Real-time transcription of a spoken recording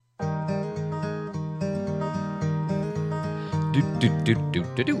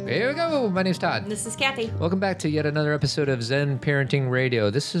Here we go. My name's Todd. This is Cathy. Welcome back to yet another episode of Zen Parenting Radio.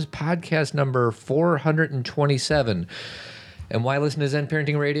 This is podcast number 427. And why listen to Zen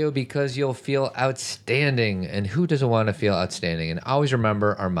Parenting Radio? Because you'll feel outstanding. And who doesn't want to feel outstanding? And always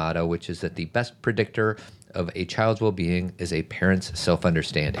remember our motto, which is that the best predictor of a child's well-being is a parent's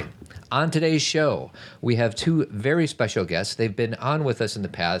self-understanding. On today's show, we have two very special guests. They've been on with us in the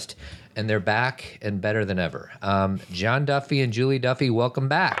past, and they're back and better than ever. John Duffy and Julie Duffy, welcome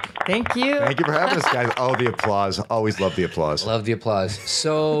back. Thank you. Thank you for having us, guys. Oh, the applause. Always love the applause. Love the applause.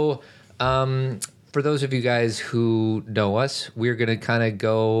 So, for those of you guys who know us, we're going to kind of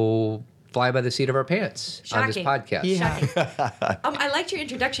go fly by the seat of our pants on this podcast. Yeah. I liked your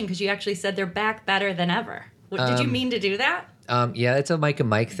introduction because you actually said they're back better than ever. Did you mean to do that? Yeah, it's a Mike and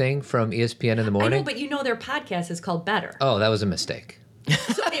Mike thing from ESPN in the morning. I know, but you know their podcast is called Better. Oh, that was a mistake. So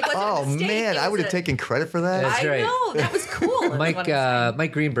it wasn't Oh, a mistake. man. I would have taken credit for that. That's right. I know. That was cool.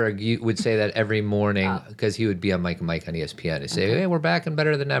 Mike Greenberg would say that every morning because he would be on Mike and Mike on ESPN and say, hey, we're back and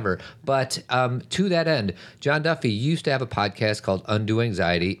better than ever. But to that end, John Duffy used to have a podcast called Undue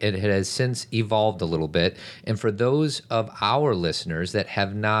Anxiety, and it has since evolved a little bit. And for those of our listeners that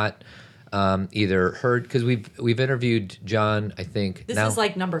have not either heard, because we've interviewed John, I think This now is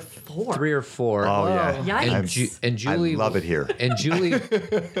like number 4. 3 or 4. Oh, yeah. Yikes. And Julie, I love it here. And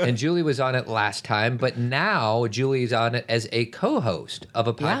Julie was on it last time, but now Julie's on it as a co-host of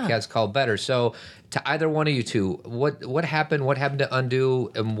a podcast called Better. So, to either one of you two, what happened? What happened to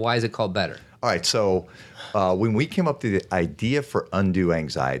Undue, and why is it called Better? All right. So when we came up to the idea for Undue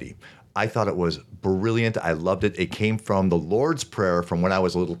Anxiety, I thought it was brilliant. I loved it. It came from the Lord's Prayer from when I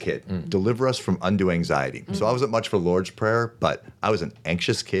was a little kid. Deliver us from undue anxiety. So I wasn't much for Lord's Prayer, but I was an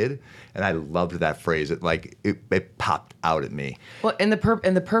anxious kid, and I loved that phrase. It popped out at me. Well, and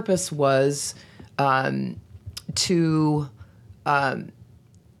the purpose was to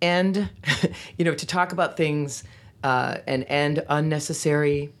end, to talk about things and end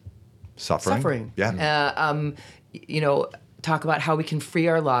unnecessary suffering. Yeah. Talk about how we can free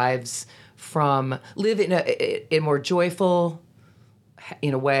our lives from live in a more joyful,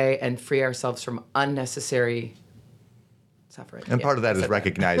 way, and free ourselves from unnecessary suffering. And part of that is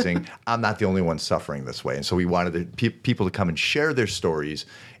recognizing I'm not the only one suffering this way. And so we wanted people to come and share their stories.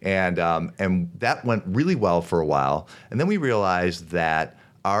 And that went really well for a while. And then we realized that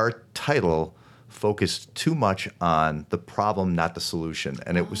our title focused too much on the problem, not the solution.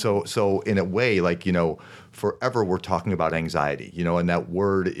 And it was so in a way, forever we're talking about anxiety, and that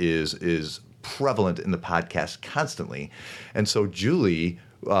word is prevalent in the podcast constantly. And so Julie,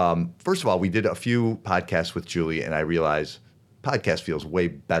 first of all, we did a few podcasts with Julie, and I realized podcast feels way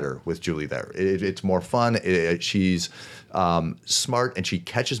better with Julie there. It's more fun. She's smart, and she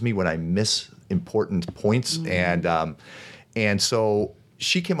catches me when I miss important points. And so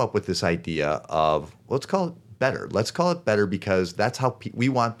she came up with this idea of, let's call it Better. Let's call it Better because that's how we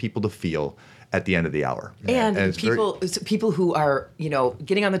want people to feel at the end of the hour. And people who are,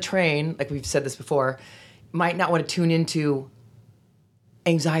 getting on the train, like we've said this before, might not want to tune into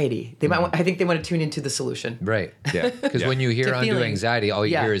anxiety. They might. I think they want to tune into the solution. Right. Yeah. Because when you hear Undue Anxiety, all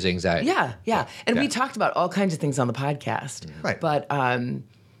you hear is anxiety. Yeah. And we talked about all kinds of things on the podcast. Right. But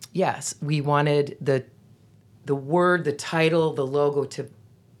yes, we wanted the word, the title, the logo to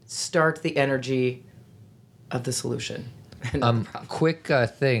start the energy of the solution. Quick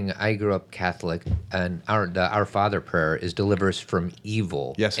thing. I grew up Catholic, and our Father prayer is deliver us from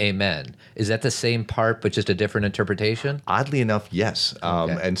evil. Yes. Amen. Is that the same part, but just a different interpretation? Oddly enough, yes.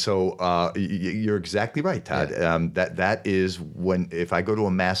 Okay. And so you're exactly right, Todd. Yeah. That is if I go to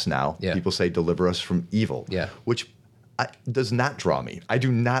a mass now, people say deliver us from evil, which does not draw me. I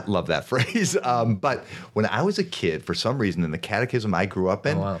do not love that phrase. But when I was a kid, for some reason, in the catechism I grew up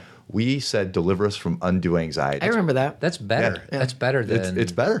in, we said deliver us from undue anxiety. I remember that. That's better. Yeah. That's better than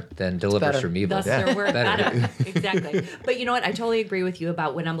it's better than deliver us from evil. That's their word. Better. Exactly. But you know what? I totally agree with you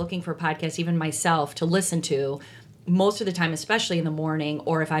about when I'm looking for podcasts, even myself, to listen to. Most of the time, especially in the morning,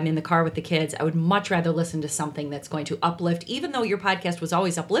 or if I'm in the car with the kids, I would much rather listen to something that's going to uplift, even though your podcast was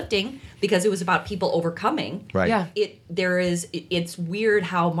always uplifting because it was about people overcoming. Right. Yeah. It's weird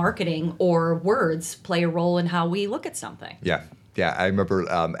how marketing or words play a role in how we look at something. Yeah. Yeah, I remember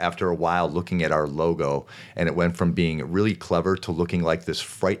after a while looking at our logo, and it went from being really clever to looking like this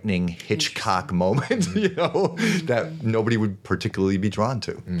frightening Hitchcock moment, that nobody would particularly be drawn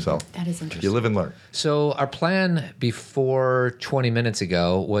to. So That is interesting. you live and learn. So our plan before 20 minutes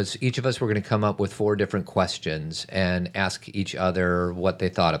ago was each of us were going to come up with 4 different questions and ask each other what they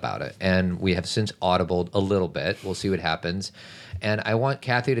thought about it. And we have since audibled a little bit. We'll see what happens. And I want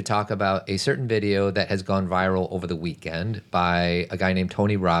Cathy to talk about a certain video that has gone viral over the weekend by a guy named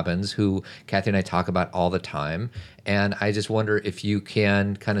Tony Robbins, who Cathy and I talk about all the time. And I just wonder if you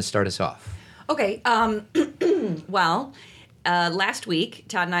can kind of start us off. Okay. Well, last week,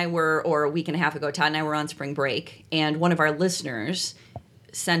 Todd and I were, or a week and a half ago, Todd and I were on spring break, and one of our listeners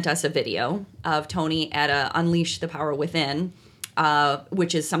sent us a video of Tony at a Unleash the Power Within,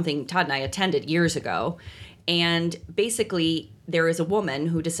 which is something Todd and I attended years ago. And basically, there is a woman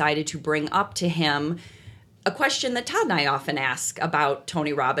who decided to bring up to him a question that Todd and I often ask about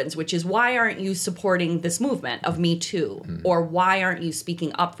Tony Robbins, which is, why aren't you supporting this movement of Me Too? Or why aren't you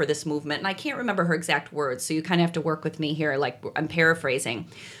speaking up for this movement? And I can't remember her exact words, so you kind of have to work with me here, like I'm paraphrasing.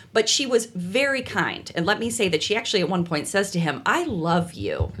 But she was very kind. And let me say that she actually at one point says to him, I love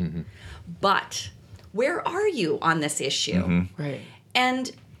you, but where are you on this issue? Right.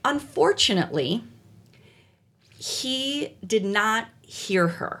 And unfortunately, he did not hear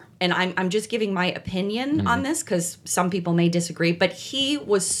her. And I'm just giving my opinion on this because some people may disagree, but he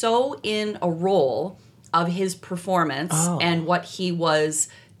was so in a role of his performance and what he was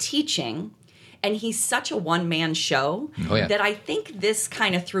teaching, and he's such a one-man show that I think this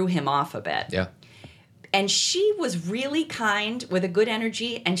kind of threw him off a bit. Yeah. And she was really kind with a good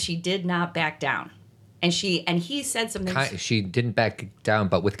energy, and she did not back down. And he said something. She didn't back down,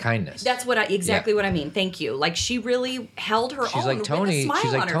 but with kindness. That's what what I mean. Thank you. Like, she really held her She's own like, Tony, with a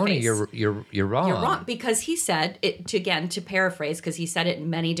smile on her face. you're wrong. You're wrong, because he said it to paraphrase, because he said it in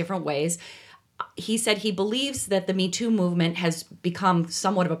many different ways. He said he believes that the Me Too movement has become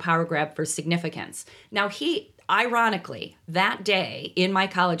somewhat of a power grab for significance. Now, he ironically that day in my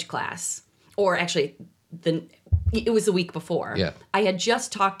college class, or actually it was the week before. Yeah. I had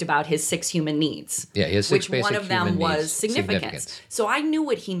just talked about his 6 human needs. Yeah, his 6 which one basic of them human was needs. significance. So I knew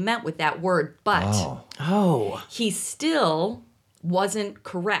what he meant with that word, but he still wasn't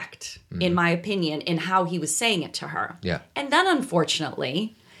correct, in my opinion, in how he was saying it to her. Yeah. And then,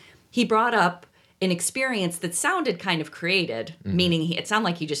 unfortunately, he brought up an experience that sounded kind of created, meaning it sounded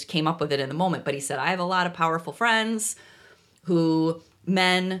like he just came up with it in the moment, but he said, I have a lot of powerful friends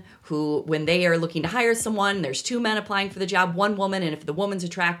men who, when they are looking to hire someone, there's 2 men applying for the job, 1 woman, and if the woman's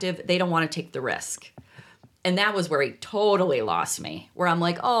attractive, they don't want to take the risk. And that was where he totally lost me, where I'm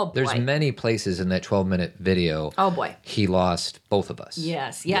like, oh, boy. There's many places in that 12-minute video. Oh, boy. He lost both of us.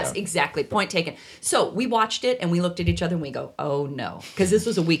 Yes, exactly. Point taken. So we watched it and we looked at each other and we go, oh, no. Because this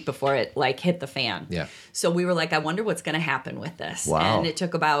was a week before it, hit the fan. Yeah. So we were like, I wonder what's going to happen with this. Wow. And it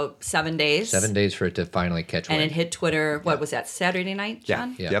took about 7 days. 7 days for it to finally catch And wind. it hit Twitter. What was that, Saturday night,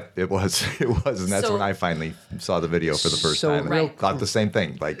 John? Yeah. Yep, it was. It was. And that's So- when I finally saw the video for the first time. real- And thought the same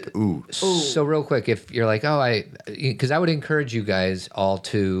thing. Like, ooh. So real quick, if you're like, because I would encourage you guys all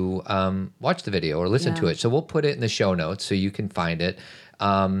to watch the video or listen to it. So we'll put it in the show notes so you can find it.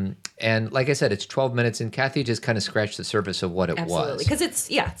 And like I said, it's 12 minutes, and Cathy just kind of scratched the surface of what it Absolutely. was. Because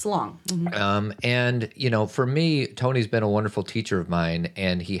it's long. Mhm. And, for me, Tony's been a wonderful teacher of mine,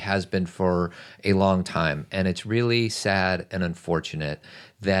 and he has been for a long time. And it's really sad and unfortunate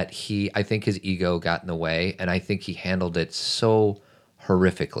that I think his ego got in the way, and I think he handled it so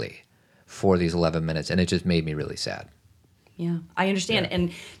horrifically for these 11 minutes, and it just made me really sad. Yeah, I understand. Yeah.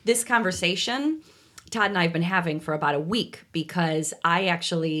 And this conversation, Todd and I have been having for about a week, because I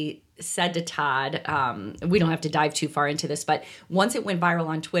actually said to Todd, we don't have to dive too far into this, but once it went viral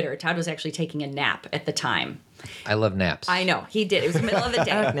on Twitter, Todd was actually taking a nap at the time. I love naps. I know, he did. It was the middle of the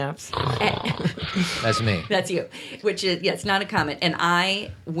day. I like naps. That's me. That's you, which is, it's not a comment. And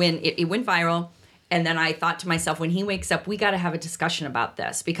when it went viral, and then I thought to myself, when he wakes up, we got to have a discussion about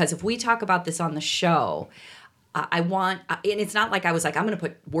this, because if we talk about this on the show, and it's not like I was like, I'm going to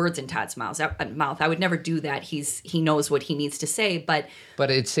put words in Todd's mouth. I would never do that. He knows what he needs to say, but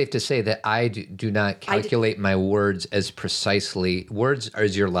it's safe to say that I do not calculate my words as precisely. Words are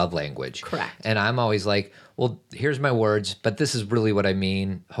your love language. Correct. And I'm always like, well, here's my words, but this is really what I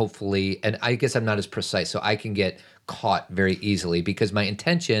mean, hopefully. And I guess I'm not as precise, so I can get caught very easily because my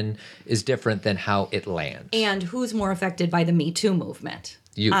intention is different than how it lands. And who's more affected by the Me Too movement?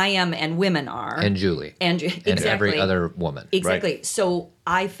 You. I am, and women are. And Julie. Exactly. And every other woman. Exactly. Right. So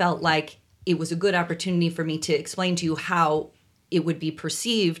I felt like it was a good opportunity for me to explain to you how it would be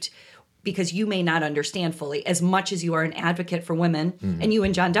perceived because you may not understand fully as much as you are an advocate for women. And you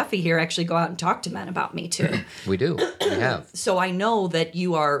and John Duffy here actually go out and talk to men about Me Too. We do. We have. So I know that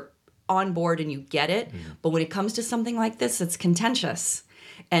you are on board and you get it. But when it comes to something like this, it's contentious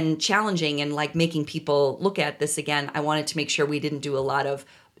and challenging and like making people look at this again. I wanted to make sure we didn't do a lot of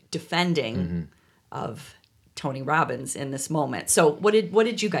defending of Tony Robbins in this moment. So what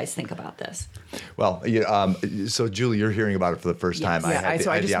did you guys think about this? Well, yeah, so Julie, you're hearing about it for the first time. Yeah,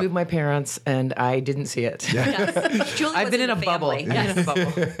 I just moved my parents and I didn't see it. Yes. Julie I've was been in a the bubble. family. Yeah, in a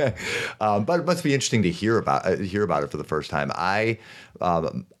bubble. But it must be interesting to hear about it for the first time.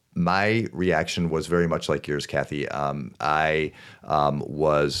 My reaction was very much like yours, Cathy. I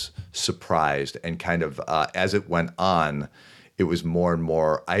was surprised, and kind of as it went on, it was more and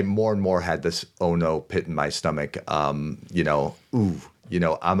more. I more and more had this oh no pit in my stomach. I'm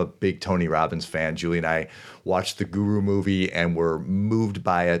a big Tony Robbins fan. Julie and I watched the Guru movie and were moved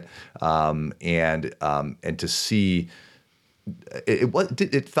by it, and to see.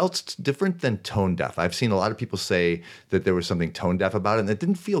 It felt different than tone deaf. I've seen a lot of people say that there was something tone deaf about it, and it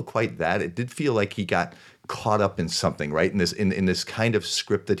didn't feel quite that. It did feel like he got caught up in something, right? In this kind of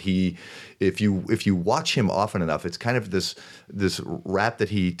script that if you watch him often enough, it's kind of this rap that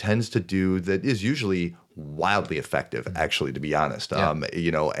he tends to do that is usually wildly effective, actually, to be honest,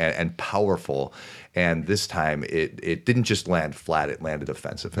 and powerful. And this time, it didn't just land flat; it landed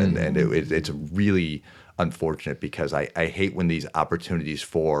offensive, and it's really unfortunate because I hate when these opportunities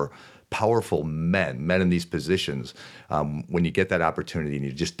for powerful men in these positions, when you get that opportunity and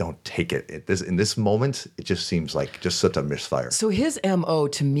you just don't take it. In this moment, it just seems like just such a misfire. So his MO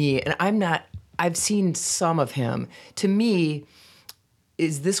to me, and I've seen some of him, to me,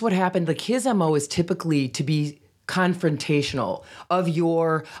 is this what happened? Like his MO is typically to be confrontational of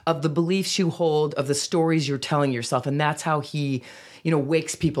the beliefs you hold, of the stories you're telling yourself. And that's how he,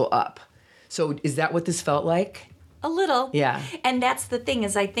 wakes people up. So is that what this felt like? A little. Yeah. And that's the thing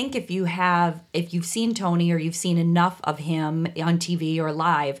is I think if you've seen Tony or you've seen enough of him on TV or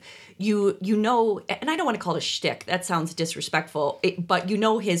live, you know, and I don't want to call it a shtick. That sounds disrespectful. But you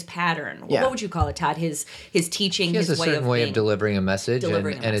know his pattern. Yeah. What would you call it, Todd? His teaching, He has his a certain way of delivering a message,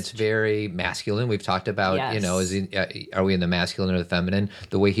 and it's very masculine. We've talked about, Yes. are we in the masculine or the feminine?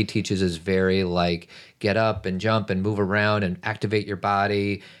 The way he teaches is very like get up and jump and move around and activate your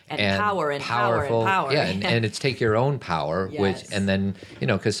body and power and powerful. power and power. Yeah, and it's take your own power, Yes. and then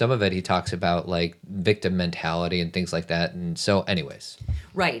because some of it he talks about like victim mentality and things like that. And so, anyways.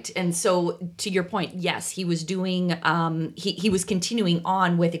 Right. And so to your point, yes, he was doing, he was continuing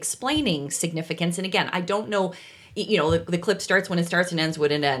on with explaining significance. And again, I don't know, the clip starts when it starts and ends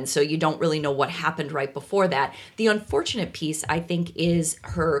when it ends. So you don't really know what happened right before that. The unfortunate piece, I think, is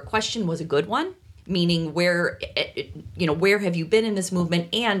her question was a good one, meaning where have you been in this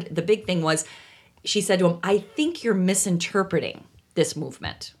movement? And the big thing was, she said to him, I think you're misinterpreting this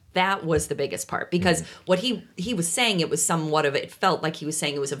movement. That was the biggest part because what he was saying, it felt like he was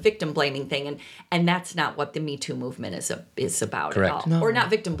saying it was a victim blaming thing, and that's not what the Me Too movement is about Correct. at all. No. Or not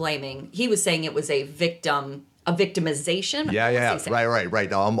victim blaming. He was saying it was a victimization. Yeah,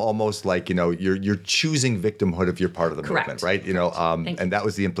 right. Almost like you're choosing victimhood if you're part of the Correct. movement, right? Thank you. And that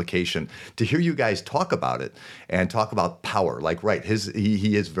was the implication. To hear you guys talk about it and talk about power, like right,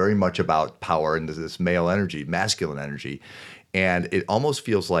 he is very much about power and this male energy, masculine energy. And it almost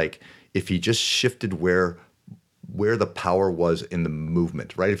feels like if he just shifted where the power was in the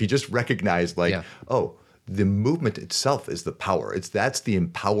movement, right? If he just recognized the movement itself is the power. That's the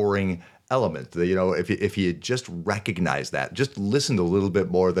empowering element. If he had just recognized that, just listened a little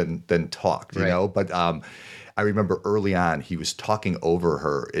bit more than talked, Right. But I remember early on he was talking over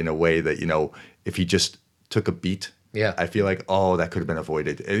her in a way that if he just took a beat. Yeah. I feel like, that could have been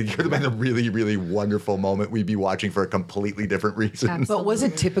avoided. It could have been a really, really wonderful moment. We'd be watching for a completely different reason. Absolutely. But was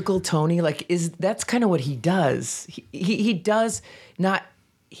it typical Tony? Like, that's kind of what he does. He does not.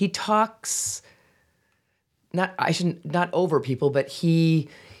 He talks. Not over people, but he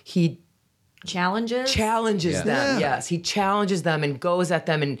Challenges them. Yeah. Yes, he challenges them and goes at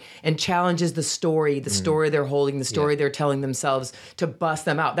them and challenges the story they're holding, the story they're telling themselves to bust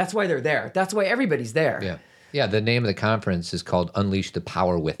them out. That's why they're there. That's why everybody's there. Yeah. Yeah, the name of the conference is called Unleash the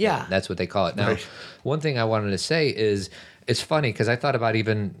Power Within. Yeah. That's what they call it. Now, Right. one thing I wanted to say is it's funny because I thought about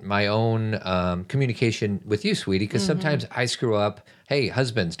even my own communication with you, sweetie, because sometimes I screw up. Hey,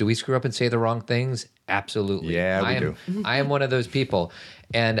 husbands, do we screw up and say the wrong things? Absolutely. Yeah, we do. I am one of those people.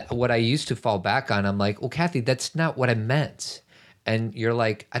 And what I used to fall back on, I'm like, well, Cathy, that's not what I meant. and you're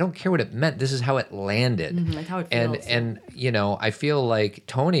like, I don't care what it meant. This is how it landed. Like how it and feels. and you know, I feel like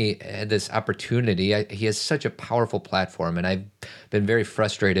Tony had this opportunity. He has such a powerful platform, and I've been very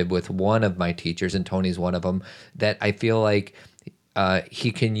frustrated with one of my teachers, and Tony's one of them, that I feel like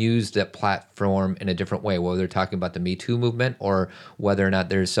he can use that platform in a different way, whether they're talking about the Me Too movement or whether or not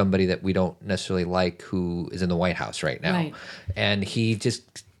there's somebody that we don't necessarily like who is in the White House right now. Right. And he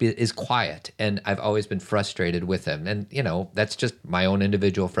just is quiet. And I've always been frustrated with him. And, you know, that's just my own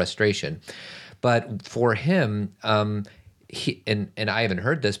individual frustration. But for him, he and I haven't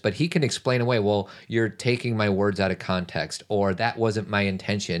heard this, but he can explain away, well, you're taking my words out of context, or that wasn't my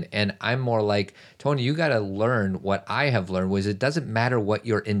intention. And I'm more like, Tony, you got to learn what I have learned was it doesn't matter what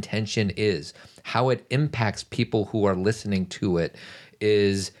your intention is. How it impacts people who are listening to it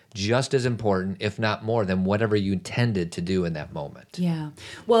is just as important, if not more, than whatever you intended to do in that moment. Yeah.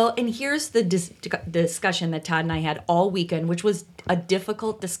 Well, and here's the discussion that Todd and I had all weekend, which was a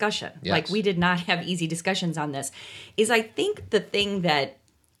difficult discussion. Yes. Like, we did not have easy discussions on this. Is I think the thing that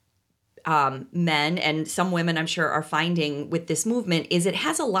men and some women, I'm sure, are finding with this movement is it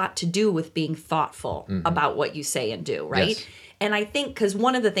has a lot to do with being thoughtful about what you say and do, right? Yes. And I think because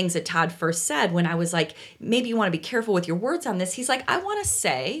one of the things that Todd first said when I was like, maybe you want to be careful with your words on this, he's like, I want to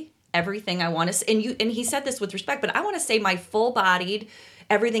say everything I want to say. And he said this with respect, but I want to say my full-bodied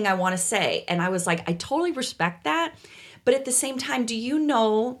everything I want to say. And I was like, I totally respect that. But at the same time, do you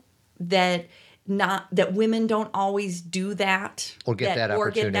know that women don't always do that Or get that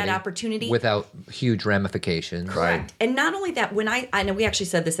opportunity without huge ramifications. Correct. And not only that, when I know we actually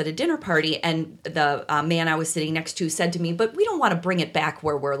said this at a dinner party, and the man I was sitting next to said to me, but we don't want to bring it back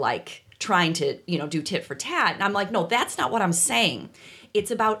where we're like trying to, do tit for tat. And I'm like, no, that's not what I'm saying. It's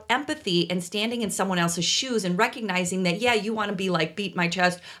about empathy and standing in someone else's shoes and recognizing that, yeah, you want to be like, beat my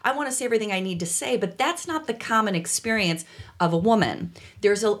chest. I want to say everything I need to say, but that's not the common experience of a woman.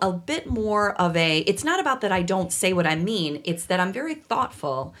 There's a bit more of it's not about that I don't say what I mean. It's that I'm very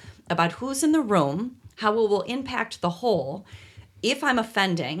thoughtful about who's in the room, how it will impact the whole, if I'm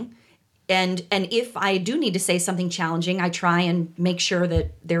offending. And if I do need to say something challenging, I try and make sure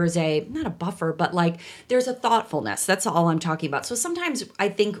that there is not a buffer, but like there's a thoughtfulness. That's all I'm talking about. So sometimes I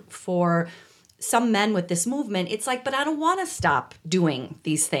think for some men with this movement, it's like, but I don't want to stop doing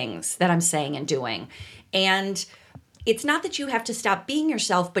these things that I'm saying and doing. And it's not that you have to stop being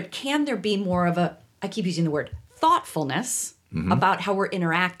yourself, but can there be more of I keep using the word thoughtfulness about how we're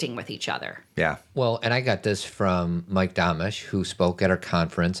interacting with each other? Yeah. Well, and I got this from Mike Domish, who spoke at our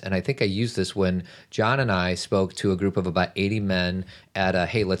conference. And I think I used this when John and I spoke to a group of about 80 men at a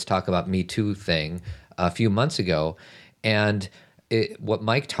Hey, Let's Talk About Me Too thing a few months ago. And what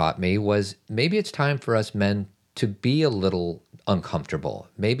Mike taught me was maybe it's time for us men to be a little uncomfortable.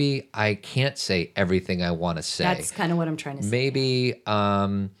 Maybe I can't say everything I want to say. That's kind of what I'm trying to say. Maybe,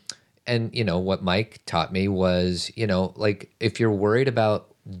 and what Mike taught me was, like if you're worried about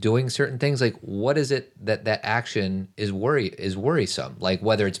doing certain things, like what is it that action is worrisome? Like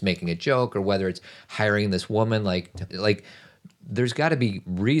whether it's making a joke or whether it's hiring this woman, like there's got to be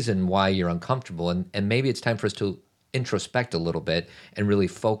reason why you're uncomfortable. And maybe it's time for us to introspect a little bit and really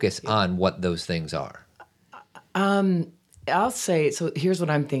focus on what those things are. I'll say, so here's what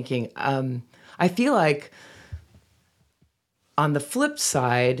I'm thinking. I feel like on the flip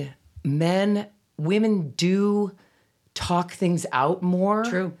side, women do talk things out more.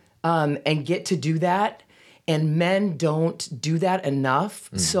 True. And get to do that. And men don't do that enough.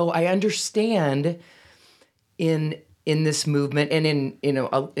 So I understand in this movement and in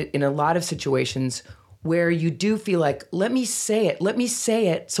a lot of situations where you do feel like, let me say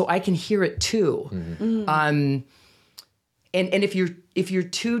it so I can hear it too. And if you're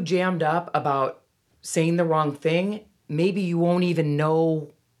too jammed up about saying the wrong thing, maybe you won't even know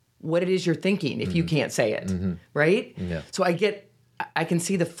what it is you're thinking if you can't say it, right? Yeah. So I can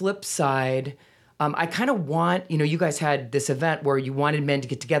see the flip side. I kind of want, you guys had this event where you wanted men to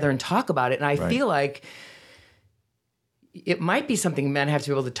get together and talk about it, and I feel like it might be something men have to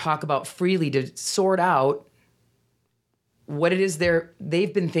be able to talk about freely to sort out what it is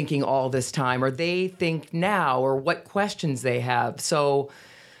they've been thinking all this time, or they think now, or what questions they have. So,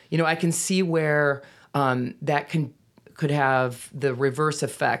 I can see where that could have the reverse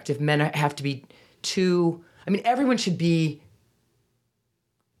effect if men have to be everyone should be,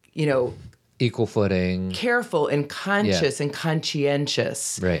 Equal footing. careful and conscious and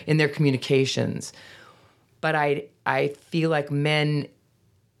conscientious in their communications. But I feel like men,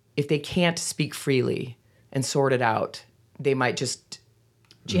 if they can't speak freely and sort it out, they might just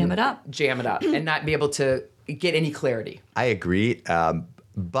Jam it up and not be able to get any clarity. I agree.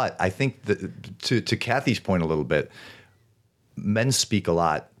 But I think that to Cathy's point a little bit, men speak a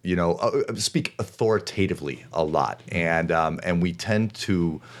lot, speak authoritatively a lot, and we tend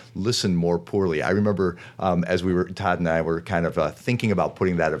to listen more poorly. I remember as Todd and I were kind of thinking about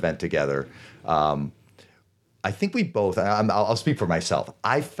putting that event together. I think we both, I'll speak for myself,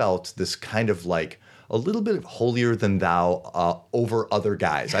 I felt this kind of like a little bit of holier than thou over other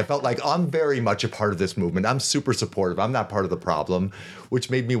guys. I felt like I'm very much a part of this movement. I'm super supportive. I'm not part of the problem, which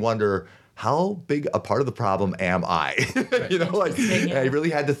made me wonder, how big a part of the problem am I? I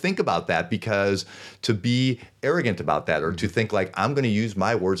really had to think about that, because to be arrogant about that, or to think like I'm going to use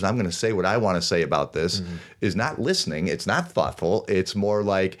my words and I'm going to say what I want to say about this, is not listening. It's not thoughtful. It's more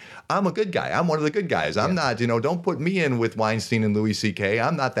like, I'm a good guy. I'm one of the good guys. I'm not, don't put me in with Weinstein and Louis C.K.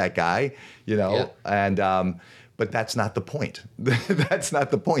 I'm not that guy, and but that's not the point. That's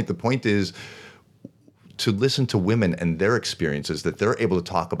not the point. The point is to listen to women and their experiences that they're able to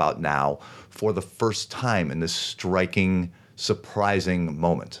talk about now for the first time in this striking, surprising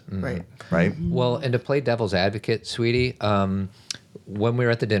moment. Right. Right? Well, and to play devil's advocate, sweetie, when we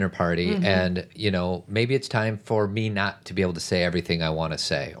were at the dinner party and, maybe it's time for me not to be able to say everything I want to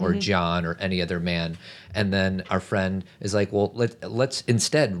say, or John or any other man. And then our friend is like, well, let's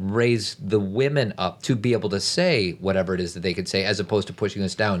instead raise the women up to be able to say whatever it is that they could say, as opposed to pushing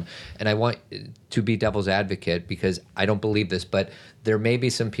us down. And I want to be devil's advocate, because I don't believe this, but there may be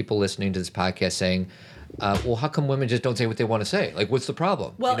some people listening to this podcast saying, well, how come women just don't say what they want to say? Like, what's the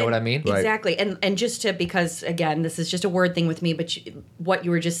problem? Well, you know what I mean? Exactly. And just because, again, this is just a word thing with me, but what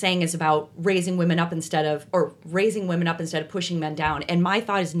you were just saying is about raising women up instead of pushing men down. And my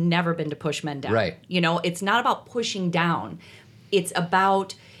thought has never been to push men down. Right. It's not about pushing down. It's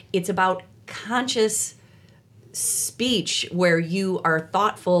about conscious speech where you are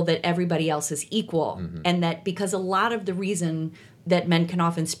thoughtful that everybody else is equal. And that, because a lot of the reason that men can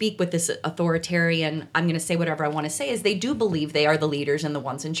often speak with this authoritarian, I'm going to say whatever I want to say, is they do believe they are the leaders and the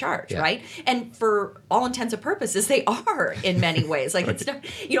ones in charge, right? And for all intents and purposes, they are in many ways. Like, it's not,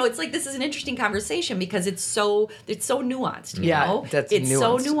 it's like, this is an interesting conversation because it's so nuanced, you know? That's it's nuanced.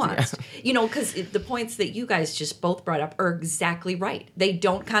 so nuanced, because the points that you guys just both brought up are exactly right. They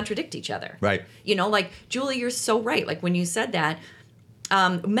don't contradict each other. Right. Like, Julie, you're so right. Like, when you said that,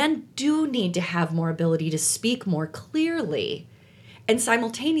 men do need to have more ability to speak more clearly. And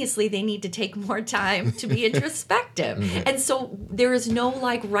simultaneously, they need to take more time to be introspective. And so there is no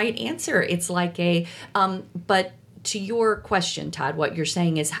right answer. It's like but to your question, Todd, what you're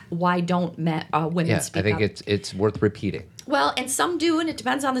saying is, why don't women speak up? I think it's worth repeating. Well, and some do, and it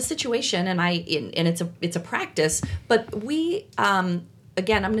depends on the situation, and it's a practice. But we, again,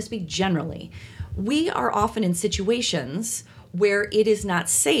 I'm going to speak generally. We are often in situations where it is not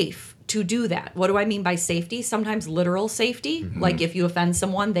safe to do that. What do I mean by safety? Sometimes literal safety, like if you offend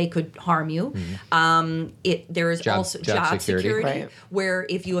someone, they could harm you. There is also job security right. where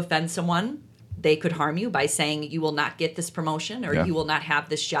if you offend someone, they could harm you by saying you will not get this promotion, or you will not have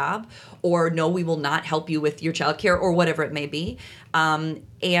this job, or no, we will not help you with your child care, or whatever it may be.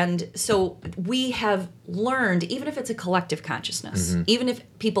 And so we have learned, even if it's a collective consciousness, even if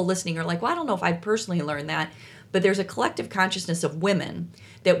people listening are like, well, I don't know if I personally learned that, but there's a collective consciousness of women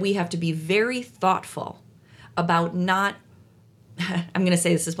that we have to be very thoughtful about not, I'm going to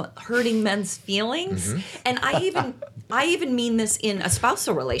say this as well, hurting men's feelings. And I even mean this in a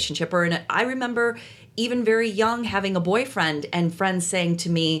spousal relationship, or I remember even very young having a boyfriend and friends saying to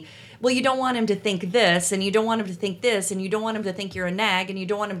me, well, you don't want him to think this, and you don't want him to think this, and you don't want him to think you're a nag, and you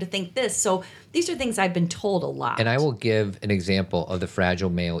don't want him to think this. So these are things I've been told a lot. And I will give an example of the fragile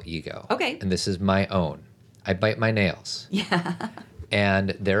male ego. Okay. And this is my own. I bite my nails. Yeah.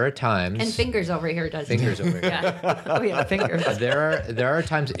 And there are times. And fingers over here does Fingers over here. Yeah. Oh yeah, fingers. There are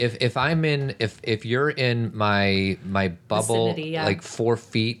times if you're in my bubble, Vicinity, yeah. like 4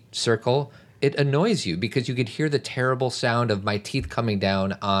 feet circle, it annoys you because you could hear the terrible sound of my teeth coming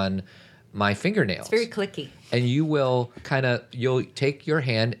down on my fingernails. It's very clicky. And you'll take your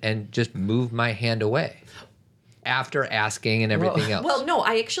hand and just move my hand away after asking and everything else. Well, no,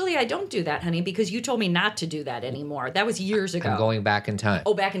 I don't do that, honey, because you told me not to do that anymore. That was years ago. I'm going back in time.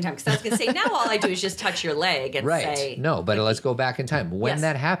 Oh, back in time. Because I was going to say, now all I do is just touch your leg and say... No, but let's go back in time. When Yes.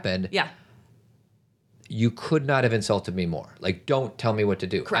 that happened, Yeah. you could not have insulted me more. Like, don't tell me what to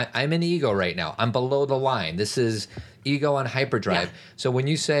do. Correct. I'm in ego right now. I'm below the line. This is ego on hyperdrive. Yeah. So when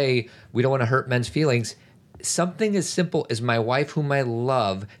you say we don't want to hurt men's feelings, something as simple as my wife, whom I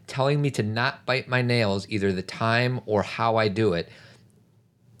love, telling me to not bite my nails, either the time or how I do it,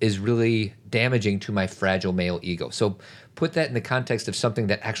 is really damaging to my fragile male ego. So put that in the context of something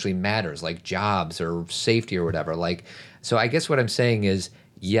that actually matters, like jobs or safety or whatever. So I guess what I'm saying is,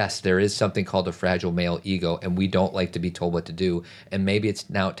 yes, there is something called a fragile male ego, and we don't like to be told what to do. And maybe it's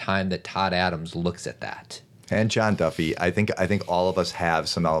now time that Todd Adams looks at that. And John Duffy, I think all of us have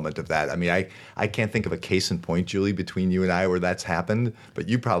some element of that. I mean, I can't think of a case in point, Julie, between you and I where that's happened, but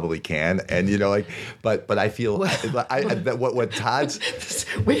you probably can. And but I feel what Todd's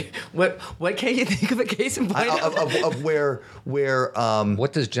Wait, what can you think of a case in point of where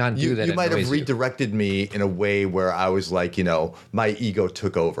What does John do that you might have annoys you? redirected me in a way where I was like, my ego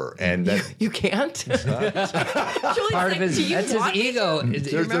took over, and that, You can't. Julie's Part of his, "Do you that's his want me ego.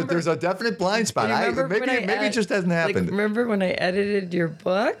 there's a definite blind spot. Maybe it just hasn't happened. Remember when I edited your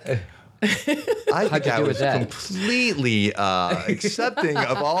book? I How'd think you I do was with that? completely accepting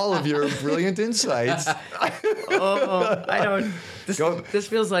of all of your brilliant insights. Oh, I don't. This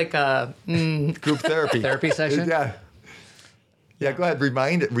feels like a Group therapy. Therapy session? Yeah. Yeah, go ahead.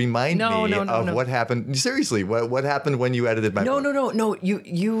 Remind me of what happened. Seriously, what happened when you edited my book? No.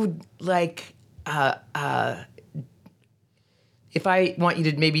 You like if I want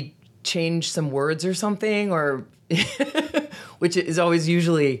you to maybe change some words or something, or which is always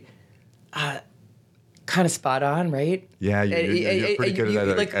usually kind of spot on, right? Yeah, you're pretty good at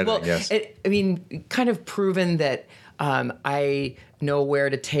editing, yes. I mean, kind of proven that I know where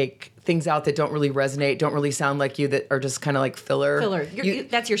to take things out that don't really resonate, don't really sound like you, that are just kind of like filler.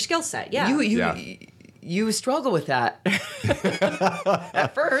 That's your skill set. Yeah. You struggle with that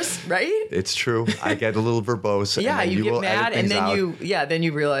at first, right? It's true. I get a little verbose. Yeah, and then you get will mad, edit and things then out,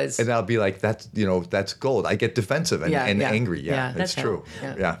 you realize. and I'll be like, that's gold. I get defensive and angry. Yeah, Yeah, it's that's true.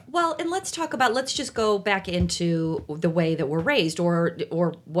 right. Yeah. Well, and let's just go back into the way that we're raised or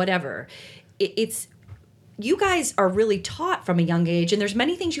whatever. It's you guys are really taught from a young age, and there's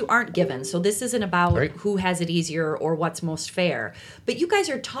many things you aren't given. So this isn't about Right. who has it easier or what's most fair. But you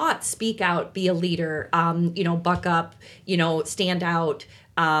guys are taught, speak out, be a leader, buck up, stand out.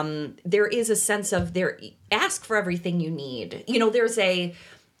 There is a sense of ask for everything you need.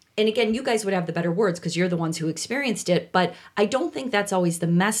 And again, you guys would have the better words because you're the ones who experienced it. But I don't think that's always the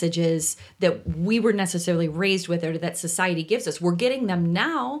messages that we were necessarily raised with or that society gives us. We're getting them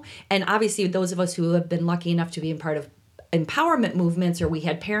now. And obviously, those of us who have been lucky enough to be in part of empowerment movements, or we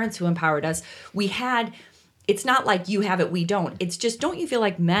had parents who empowered us, it's not like you have it, we don't. It's just, don't you feel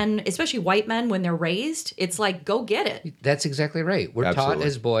like men, especially white men, when they're raised, it's like, go get it. That's exactly right. We're Absolutely. taught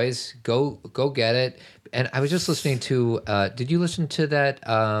as boys, go get it. And I was just listening to, did you listen to that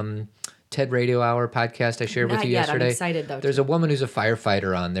TED Radio Hour podcast I shared with Not you yet. yesterday? I'm excited, though. There's a woman who's a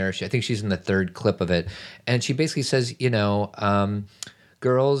firefighter on there. I think she's in the third clip of it. And she basically says,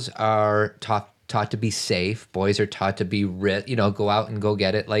 girls are taught to be safe. Boys are taught to be go out and go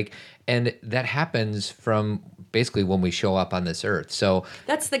get it. And that happens from basically when we show up on this earth. So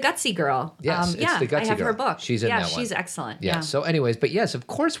That's the gutsy girl. Yes, it's the gutsy I have her girl. book. She's in that one. She's excellent. yeah. So anyways, but yes, of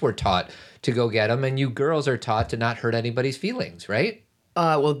course we're taught to go get them, and you girls are taught to not hurt anybody's feelings, right?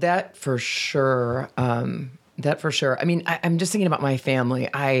 Well, that for sure. I mean, I'm just thinking about my family.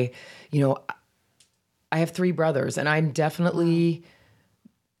 I have 3 brothers, and I'm definitely,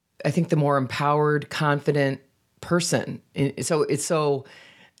 I think, the more empowered, confident person.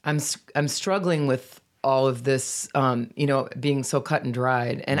 I'm struggling with all of this, being so cut and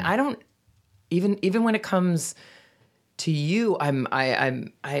dried, and I don't even when it comes to you,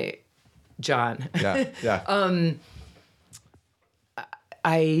 John. Yeah.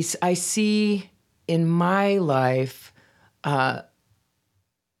 I see in my life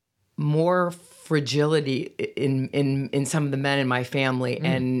more fragility in some of the men in my family,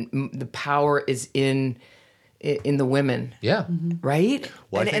 and the power is in the women. Yeah. Right?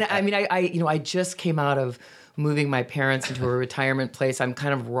 Well, I just came out of moving my parents into a retirement place. I'm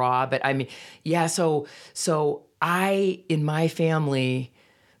kind of raw, but I mean, yeah, so I, in my family,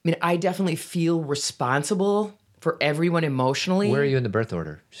 I definitely feel responsible for everyone emotionally. Where are you in the birth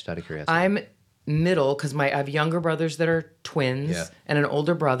order? Just out of curiosity. I'm middle because I have younger brothers that are twins and an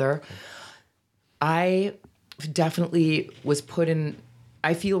older brother. I definitely was put in.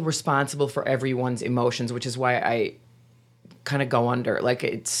 I feel responsible for everyone's emotions, which is why I kind of go under. Like,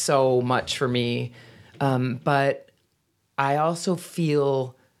 it's so much for me. But I also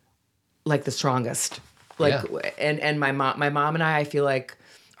feel like the strongest. And my mom and I feel like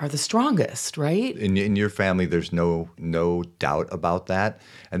are the strongest, right? In your family, there's no doubt about that,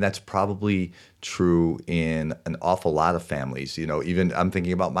 and that's probably true in an awful lot of families. Even I'm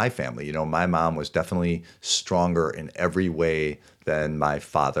thinking about my family. My mom was definitely stronger in every way than my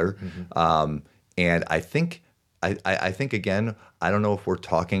father, and I think again, I don't know if we're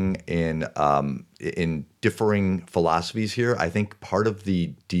talking in differing philosophies here. I think part of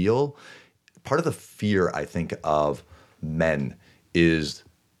the fear, I think, of men is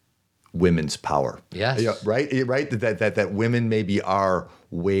women's power. Yes. Yeah, right. That women maybe are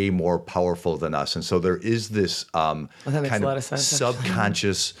way more powerful than us, and so there is this that makes kind a lot of of sense,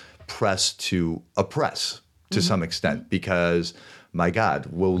 subconscious press to oppress to some extent because. My God,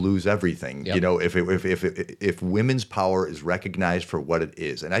 we'll lose everything. Yep. You know, if women's power is recognized for what it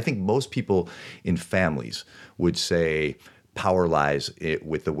is, and I think most people in families would say power lies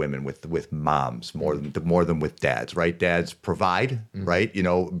with the women, with moms more than with dads. Right? Dads provide. Right? You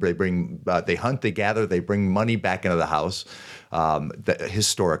know, they hunt, they gather, they bring money back into the house.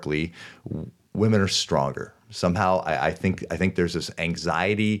 Historically, women are stronger. Somehow, I think there's this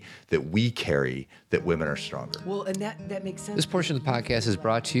anxiety that we carry that women are stronger. Well, and that makes sense. This portion of the podcast is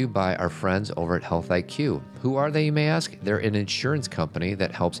brought to you by our friends over at Health IQ. Who are they, you may ask? They're an insurance company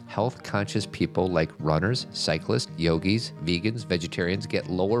that helps health-conscious people like runners, cyclists, yogis, vegans, vegetarians get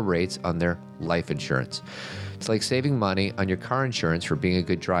lower rates on their life insurance. It's like saving money on your car insurance for being a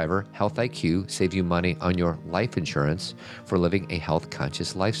good driver. Health IQ saves you money on your life insurance for living a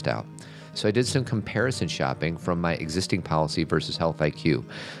health-conscious lifestyle. So I did some comparison shopping from my existing policy versus Health IQ.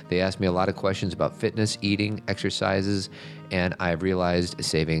 They asked me a lot of questions about fitness, eating, exercises, and I've realized a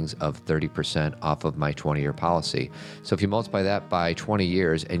savings of 30% off of my 20-year policy. So if you multiply that by 20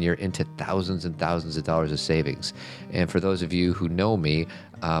 years and you're into thousands and thousands of dollars of savings. And for those of you who know me,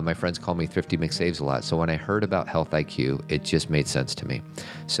 my friends call me Thrifty McSaves a lot. So when I heard about Health IQ, it just made sense to me.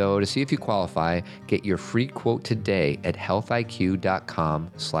 So to see if you qualify, get your free quote today at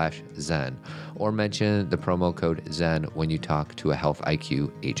healthiq.com/Zen or mention the promo code Zen when you talk to a Health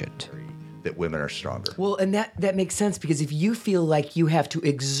IQ agent. That women are stronger. Well, and that makes sense because if you feel like you have to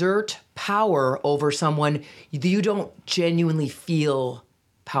exert power over someone, you don't genuinely feel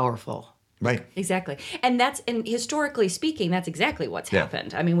powerful. Right. Exactly. And historically speaking, that's exactly what's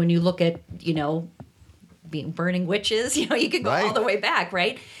happened. I mean, when you look at, being burning witches, you can go all the way back,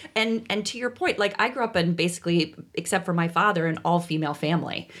 right? And to your point, like I grew up in basically, except for my father, an all-female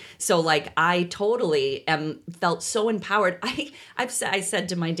family. So like I totally felt so empowered. I said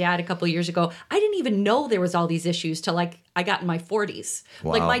to my dad a couple of years ago, I didn't even know there was all these issues till like I got in my 40s.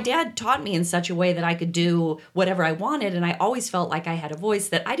 Wow. Like my dad taught me in such a way that I could do whatever I wanted, and I always felt like I had a voice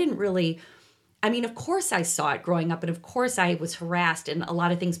that I didn't really. I mean, of course I saw it growing up, and of course I was harassed and a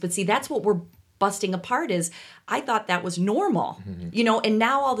lot of things. But see, that's what we're busting apart is I thought that was normal, and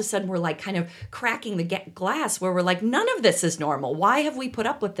now all of a sudden we're like kind of cracking the glass where we're like, none of this is normal. Why have we put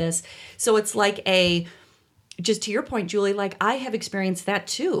up with this? So it's like just to your point, Julie, like I have experienced that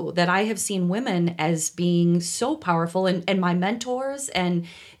too, that I have seen women as being so powerful and my mentors. And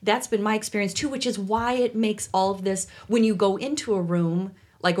that's been my experience too, which is why it makes all of this, when you go into a room,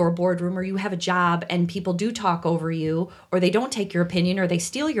 like, or a boardroom, or you have a job and people do talk over you, or they don't take your opinion, or they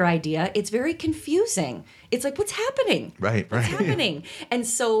steal your idea, it's very confusing. It's like, what's happening? Right. What's happening? And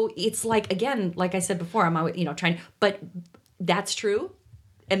so it's like, again, like I said before, I'm always, trying, but that's true.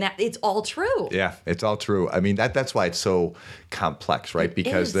 And that it's all true. Yeah, it's all true. I mean, that's why it's so complex, right?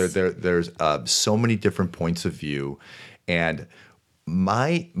 Because there's so many different points of view. And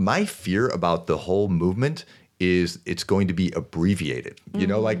my fear about the whole movement is it's going to be abbreviated.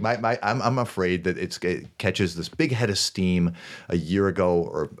 Like I'm afraid that it catches this big head of steam a year ago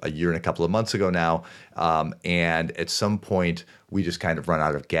or a year and a couple of months ago now, and at some point we just kind of run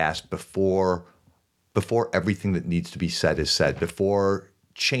out of gas before everything that needs to be said is said, before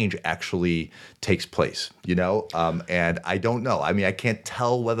change actually takes place. And I don't know. I mean, I can't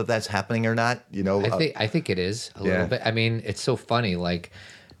tell whether that's happening or not. I think it is a little bit. I mean, it's so funny, like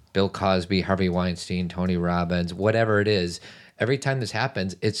Bill Cosby, Harvey Weinstein, Tony Robbins, whatever it is, every time this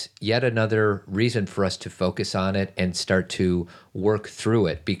happens, it's yet another reason for us to focus on it and start to work through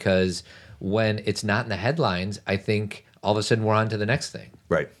it. Because when it's not in the headlines, I think all of a sudden we're on to the next thing.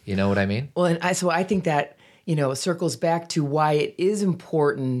 Right. You know what I mean? Well, and I think that, circles back to why it is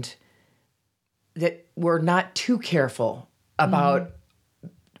important that we're not too careful about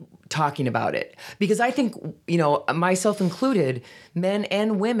talking about it. Because I think, myself included, men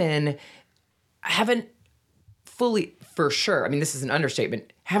and women haven't fully, for sure, I mean, this is an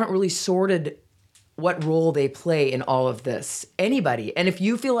understatement, haven't really sorted what role they play in all of this. Anybody. And if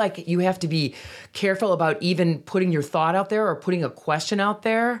you feel like you have to be careful about even putting your thought out there or putting a question out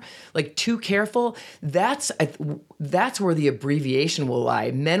there, like too careful, that's where the abbreviation will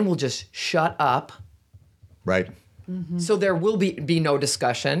lie. Men will just shut up. Right. Mm-hmm. So there will be no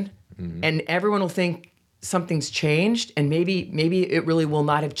discussion. And everyone will think something's changed, and maybe it really will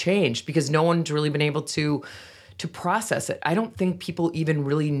not have changed because no one's really been able to process it. I don't think people even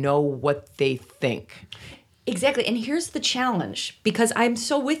really know what they think. Exactly. And here's the challenge, because I'm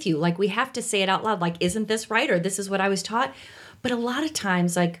so with you. Like, we have to say it out loud. Like, isn't this right? Or this is what I was taught. But a lot of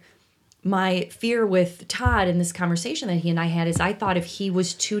times, like, my fear with Todd in this conversation that he and I had is I thought if he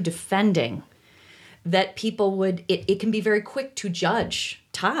was too defending, that people would, it can be very quick to judge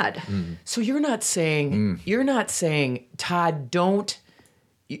Todd. So you're not saying, Todd, don't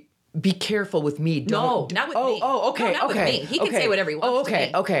be careful with me. No, Don't. not with me. Oh, okay, No, not okay. with me. He can say whatever he wants to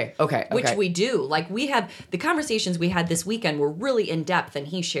me. Okay. Which we do. Like, we have the conversations we had this weekend were really in depth, and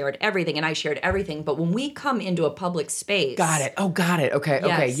he shared everything and I shared everything. But when we come into a public space. Got it. Oh, got it. Okay.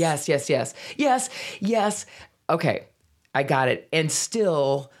 Yes. Okay. Yes. Okay. I got it. And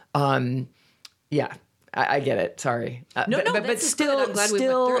still, yeah, I get it. Sorry. No, but that's still, good. I'm glad we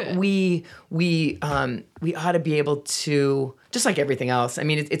went through it. we ought to be able to, just like everything else. I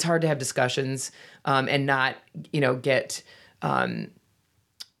mean, it's hard to have discussions and not, get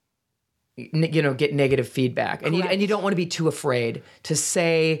get negative feedback, and you don't want to be too afraid to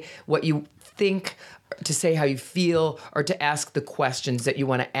say what you think, to say how you feel, or to ask the questions that you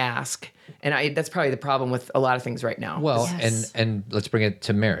want to ask. And that's probably the problem with a lot of things right now. Well, Yes. and let's bring it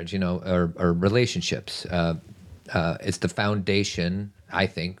to marriage, or relationships. It's the foundation, I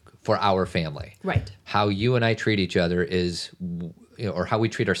think, for our family. Right. How you and I treat each other is, or how we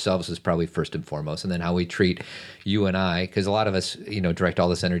treat ourselves is probably first and foremost, and then how we treat you and I, because a lot of us, direct all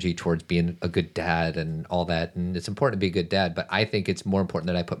this energy towards being a good dad and all that, and it's important to be a good dad, but I think it's more important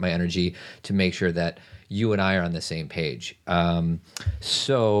that I put my energy to make sure that you and I are on the same page.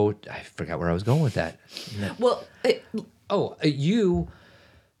 So I forgot where I was going with that. Well,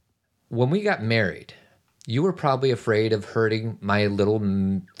 When we got married, you were probably afraid of hurting my little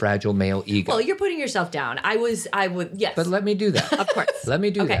fragile male ego. well, you're putting yourself down. I would, yes. But let me do that. Of course. Let me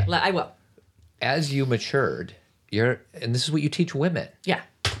do Okay, that. I will. As you matured, and this is what you teach women. Yeah.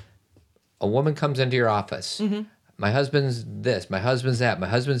 A woman comes into your office. Mm-hmm. My husband's this, my husband's that, my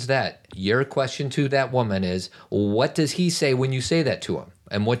husband's that. Your question to that woman is, what does he say when you say that to him?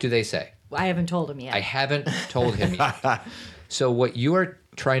 And what do they say? I haven't told him yet. I haven't told him yet. So what you are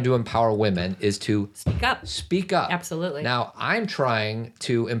trying to empower women is to Speak up. speak up. Absolutely. Now, I'm trying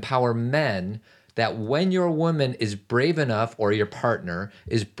to empower men that when your woman is brave enough, or your partner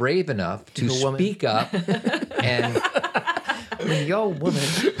is brave enough to Your woman. speak up and Yo, woman.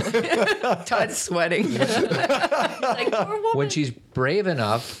 Todd's sweating. Like, poor woman. when she's brave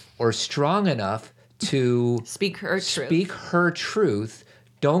enough or strong enough to Speak her truth. speak her truth,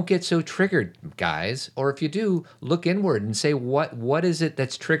 don't get so triggered, guys. Or if you do, look inward and say, what is it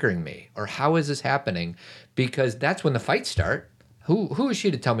that's triggering me? Or how is this happening? Because that's when the fights start. Who is she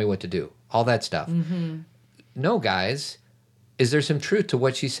to tell me what to do? All that stuff. Mm-hmm. No, guys. Is there some truth to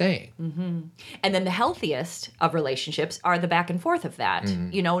what she's saying? Mm-hmm. And then the healthiest of relationships are the back and forth of that.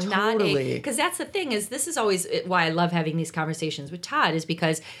 Not Totally. because that's the thing this is always why I love having these conversations with Todd, is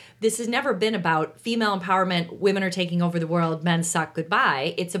because this has never been about female empowerment, women are taking over the world, men suck,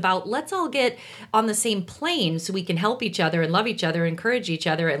 goodbye. It's about let's all get on the same plane so we can help each other and love each other, encourage each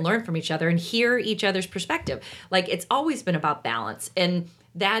other and learn from each other and hear each other's perspective. Like, it's always been about balance. And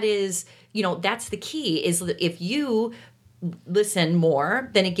that is, that's the key, is if you listen more,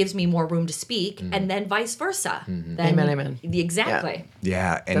 then it gives me more room to speak, and then vice versa. Then Amen. Exactly.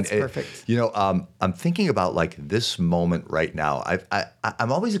 Yeah, and That's perfect. I'm thinking about like this moment right now.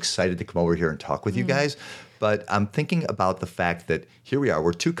 I'm always excited to come over here and talk with you guys, but I'm thinking about the fact that here we are.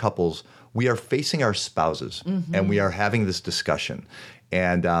 We're two couples. We are facing our spouses, and we are having this discussion,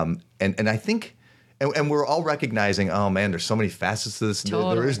 and I think. And we're all recognizing, oh man, there's so many facets to this.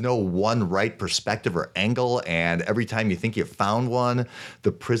 Totally. There is no one right perspective or angle. And every time you think you've found one,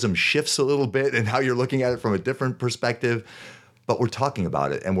 the prism shifts a little bit and how you're looking at it from a different perspective. But we're talking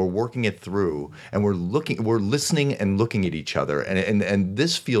about it and we're working it through, and we're listening and looking at each other. And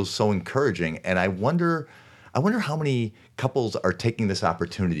this feels so encouraging. And I wonder how many couples are taking this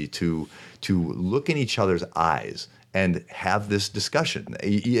opportunity to look in each other's eyes and have this discussion,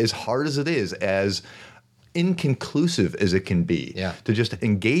 as hard as it is, as inconclusive as it can be, to just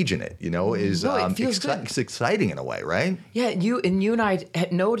engage in it, is it feels good. It's exciting in a way, right? Yeah, you and I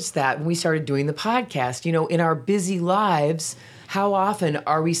had noticed that when we started doing the podcast. In our busy lives, how often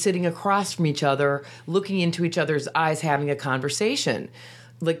are we sitting across from each other, looking into each other's eyes, having a conversation?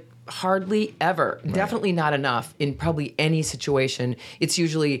 Like, hardly ever. Right. Definitely not enough in probably any situation. It's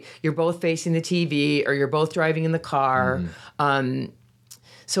usually you're both facing the TV or you're both driving in the car.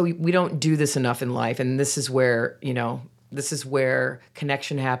 So we don't do this enough in life, and this is where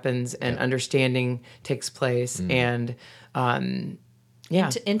connection happens and understanding takes place, and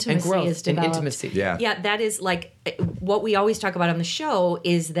Intimacy and growth is developed. and intimacy. Yeah, that is like what we always talk about on the show,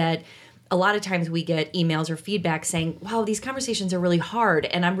 is that a lot of times we get emails or feedback saying, wow, these conversations are really hard.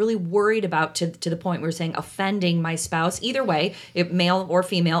 And I'm really worried about, to the point where we're saying offending my spouse, either way, if male or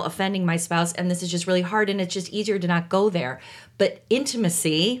female, offending my spouse. And this is just really hard. And it's just easier to not go there. But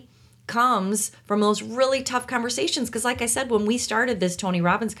intimacy comes from those really tough conversations. Because like I said, when we started this Tony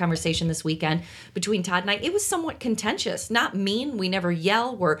Robbins conversation this weekend between Todd and I, it was somewhat contentious, not mean. We never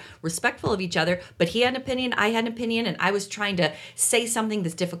yell. We're respectful of each other. But he had an opinion, I had an opinion, and I was trying to say something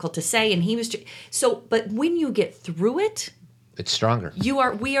that's difficult to say. And he was but when you get through it, it's stronger.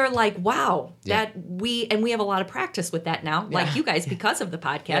 We are like, wow, that we have a lot of practice with that now, like you guys, because of the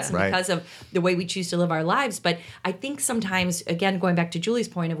podcast and because of the way we choose to live our lives. But I think sometimes, again, going back to Julie's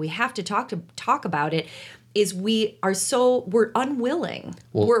point of we have to talk about it, is we're unwilling.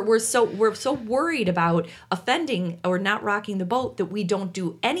 Well, we're so worried about offending or not rocking the boat that we don't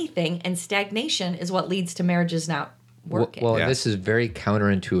do anything, and stagnation is what leads to marriages not working. Well, this is very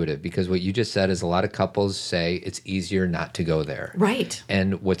counterintuitive, because what you just said is a lot of couples say it's easier not to go there. Right.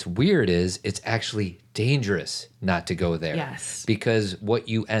 And what's weird is it's actually dangerous not to go there. Yes. Because what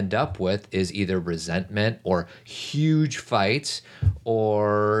you end up with is either resentment or huge fights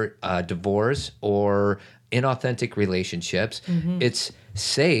or divorce or inauthentic relationships. Mm-hmm. It's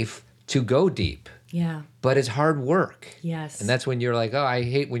safe to go deep. Yeah. But it's hard work. Yes. And that's when you're like, oh, I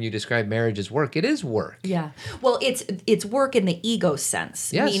hate when you describe marriage as work. It is work. Yeah. Well, it's work in the ego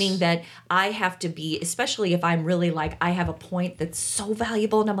sense, meaning that I have to be, especially if I'm really like, I have a point that's so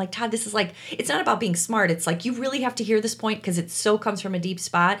valuable, and I'm like, Todd, this is like, it's not about being smart. It's like, you really have to hear this point because it so comes from a deep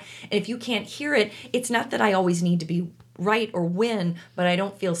spot. And if you can't hear it, it's not that I always need to be right or win, but I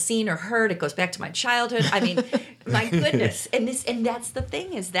don't feel seen or heard. It goes back to my childhood. I mean, my goodness. And that's the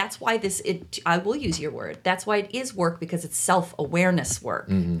thing, is that's why I will use your word. That's why it is work, because it's self-awareness work.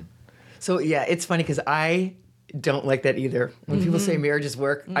 Mm-hmm. So yeah, it's funny because I don't like that either. When people say marriage is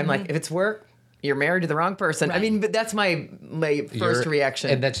work, I'm like, if it's work, you're married to the wrong person. Right. I mean, but that's my first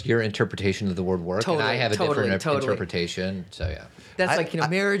reaction. And that's your interpretation of the word work. Totally, and I have a totally. interpretation. So yeah. That's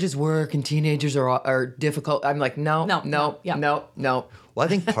marriage is work and teenagers are difficult. I'm like, no. Well, I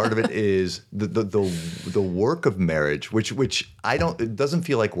think part of it is the work of marriage, which it doesn't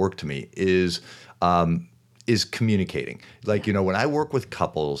feel like work to me, is communicating. Like, when I work with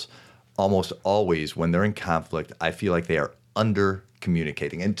couples, almost always when they're in conflict, I feel like they are under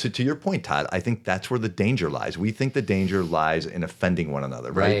communicating. And to your point, Todd, I think that's where the danger lies. We think the danger lies in offending one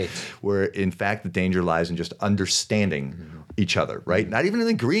another, right? Where in fact the danger lies in just understanding each other, right? Not even in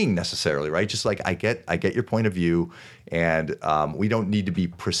agreeing necessarily, right? Just like I get your point of view, and we don't need to be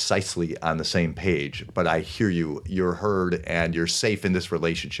precisely on the same page, but I hear you, you're heard, and you're safe in this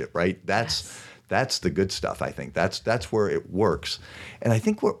relationship, right? That's the good stuff, I think. That's where it works. And I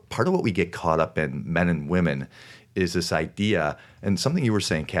think part of what we get caught up in, men and women, is this idea, and something you were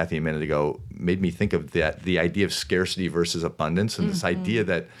saying, Cathy, a minute ago, made me think of the idea of scarcity versus abundance, and this idea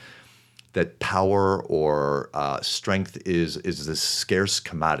that power or strength is this scarce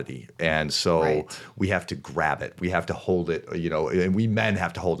commodity, and so we have to grab it, we have to hold it, and we men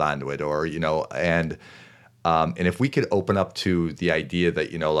have to hold on to it, or and if we could open up to the idea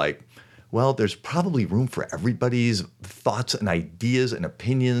that well, there's probably room for everybody's thoughts and ideas and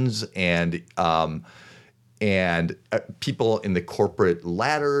opinions, and people in the corporate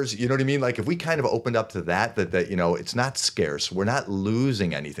ladders, you know what I mean? Like if we kind of opened up to that it's not scarce. We're not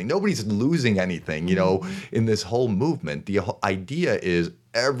losing anything. Nobody's losing anything, in this whole movement. The whole idea is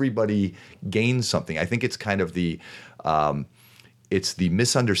everybody gains something. I think it's kind of it's the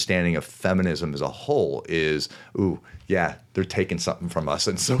misunderstanding of feminism as a whole is, they're taking something from us.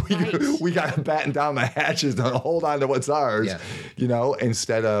 And so we got to batten down the hatches and hold on to what's ours,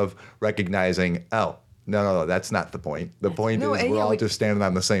 instead of recognizing, no, that's not the point. The point is we're all just standing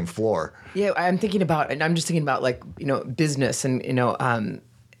on the same floor. Yeah, I'm just thinking about like, business and,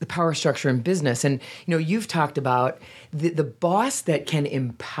 the power structure in business. And, you've talked about the boss that can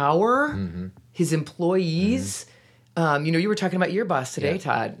empower his employees. You were talking about your boss today,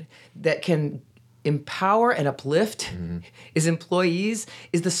 Todd, that can empower and uplift his employees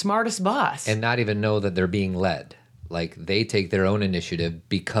is the smartest boss. And not even know that they're being led. Like they take their own initiative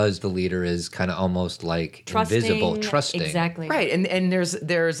because the leader is kind of almost like invisible, trusting. Exactly. Right. And there's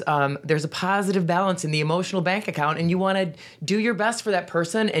a positive balance in the emotional bank account, and you want to do your best for that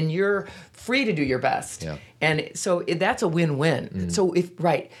person, and you're free to do your best. Yeah. And so that's a win-win. So if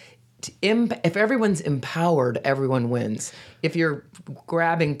everyone's empowered, everyone wins. If you're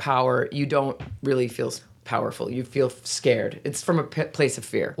grabbing power, you don't really feel powerful. You feel scared. It's from a place of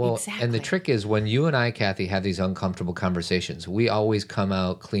fear. Well, Exactly. and the trick is when you and I, Cathy, have these uncomfortable conversations, we always come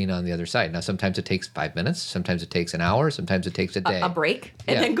out clean on the other side. Now, sometimes it takes 5 minutes, sometimes it takes an hour, sometimes it takes a day. A break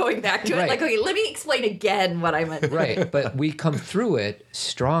and Yeah. then going back to it. Right. Like, okay, let me explain again what I meant. Right, but we come through it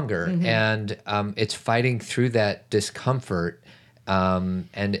stronger, and it's fighting through that discomfort, and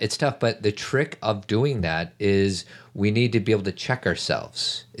it's tough. But the trick of doing that is we need to be able to check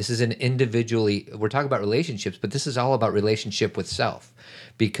ourselves. This is an individually. We're talking about relationships, but this is all about relationship with self,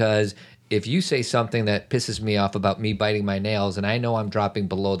 because if you say something that pisses me off about me biting my nails, and I know I'm dropping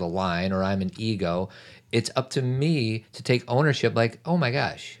below the line or I'm an ego, it's up to me to take ownership. Like, oh my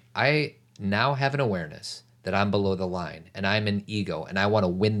gosh, I now have an awareness that I'm below the line and I'm an ego and I want to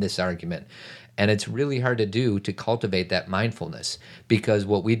win this argument. And it's really hard to do to cultivate that mindfulness, because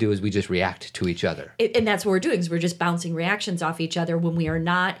what we do is we just react to each other. And that's what we're doing, is we're just bouncing reactions off each other when we are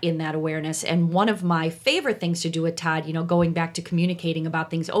not in that awareness. And one of my favorite things to do with Todd, going back to communicating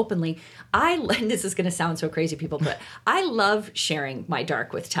about things openly, and this is going to sound so crazy, people, but I love sharing my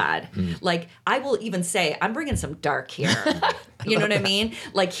dark with Todd. Like, I will even say, I'm bringing some dark here. You know what I mean?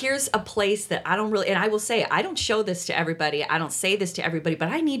 Like, here's a place that I don't really, and I will say, I don't show this to everybody. I don't say this to everybody, but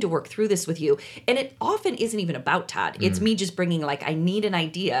I need to work through this with you. And it often isn't even about Todd. It's me just bringing, like, I need an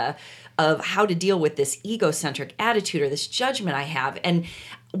idea of how to deal with this egocentric attitude or this judgment I have. And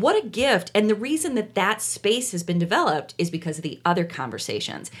what a gift. And the reason that space has been developed is because of the other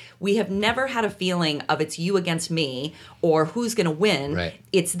conversations. We have never had a feeling of it's you against me or who's going to win. Right.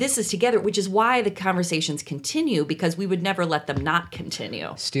 It's this is together, which is why the conversations continue, because we would never let them not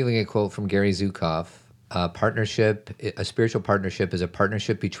continue. Stealing a quote from Gary Zukav, a spiritual partnership is a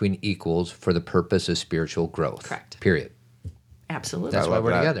partnership between equals for the purpose of spiritual growth. Correct. Period. Absolutely. That's I why love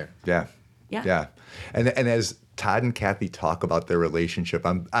we're that. together. Yeah. Yeah. Yeah. And as Todd and Cathy talk about their relationship,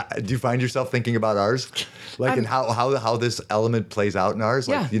 do you find yourself thinking about ours? Like, and how this element plays out in ours?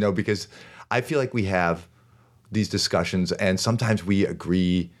 Like, Yeah. Because I feel like we have these discussions and sometimes we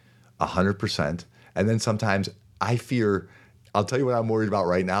agree 100%. And then sometimes I'll tell you what I'm worried about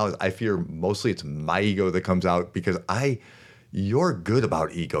right now is I fear mostly it's my ego that comes out, because you're good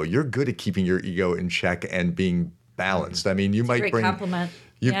about ego. You're good at keeping your ego in check and being balanced. I mean, you might Great bring compliment.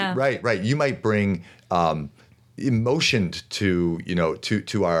 Yeah. Right. You might bring emotion to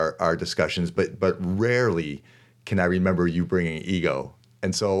our discussions, but rarely can I remember you bringing ego.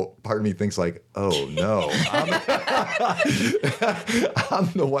 And so part of me thinks like, oh no,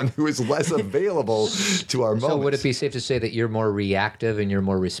 I'm the one who is less available to our moments. So would it be safe to say that you're more reactive and you're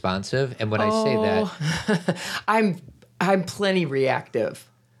more responsive? And when I say that, I'm plenty reactive.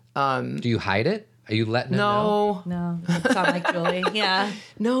 do you hide it? Are you letting it know? No. No, it's not like Julie. Yeah.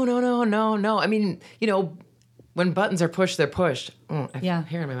 No. I mean, when buttons are pushed, they're pushed. I Yeah. have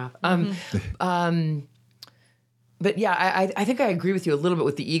hair in my mouth. But yeah, I think I agree with you a little bit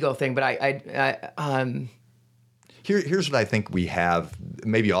with the ego thing. But Here's what I think we have,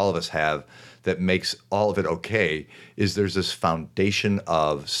 maybe all of us have, that makes all of it okay, is there's this foundation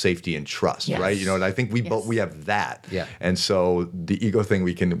of safety and trust, Yes. right? And I think we have that. Yeah. And so the ego thing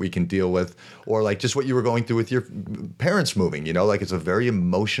we can deal with, or like just what you were going through with your parents moving, like it's a very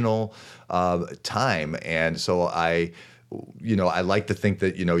emotional time. And so I like to think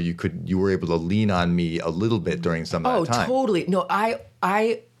that, you were able to lean on me a little bit during some of that time. Oh, totally. No,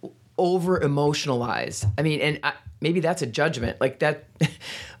 I over emotionalize. I mean, and maybe that's a judgment like that.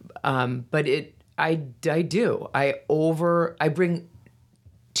 But I do. I bring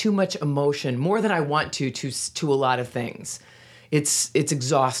too much emotion, more than I want to a lot of things. It's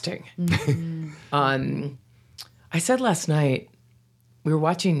exhausting. Mm-hmm. I said last night, we were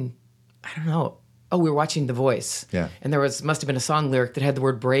watching, we were watching The Voice. Yeah. And there must have been a song lyric that had the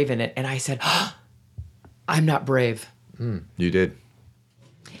word brave in it. And I said, I'm not brave. You did.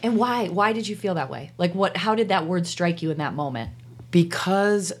 And why? Why did you feel that way? Like, how did that word strike you in that moment?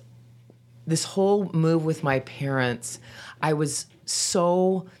 Because this whole move with my parents, I was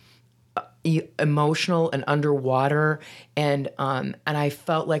so emotional and underwater, and I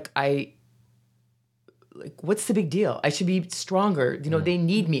felt like what's the big deal? I should be stronger. They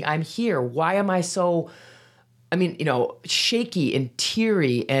need me. I'm here. Why am I so? Shaky and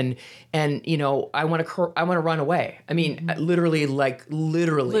teary, and I want to run away. I mean, literally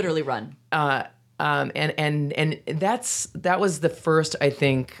run. And that was the first, I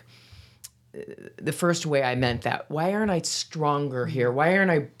think, the first way I meant that. Why aren't I stronger here? Why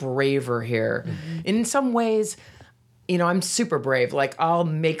aren't I braver here? Mm-hmm. And in some ways, I'm super brave. Like, I'll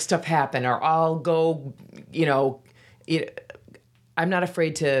make stuff happen, or I'll go, I'm not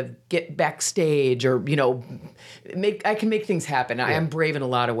afraid to get backstage or, I can make things happen. I am brave in a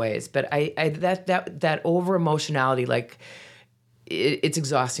lot of ways, but that over emotionality, like it's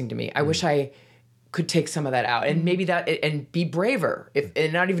exhausting to me. I wish I could take some of that out and maybe and be braver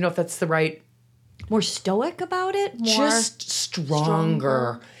and not even know if that's the right. More stoic about it? More just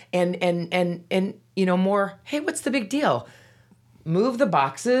stronger. And more, hey, what's the big deal? Move the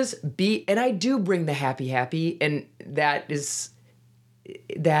boxes, and I do bring the happy, and that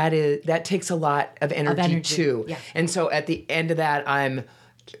takes a lot of energy too. Yeah. And so at the end of that, I'm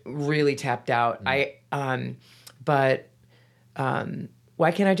really tapped out. But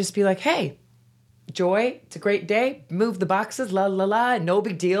why can't I just be like, hey, Joy, it's a great day. Move the boxes, la la la. No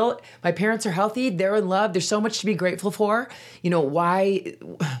big deal. My parents are healthy. They're in love. There's so much to be grateful for. Why?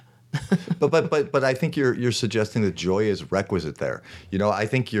 But I think you're suggesting that joy is requisite there. I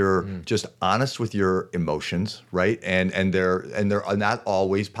think you're just honest with your emotions, right? And they're not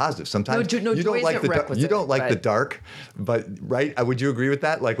always positive. Sometimes you don't like the dark, but right? Would you agree with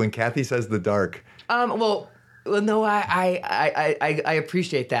that? Like when Cathy says the dark. Well, no, I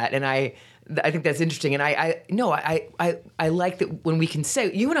appreciate that, and I think that's interesting, and I like that when we can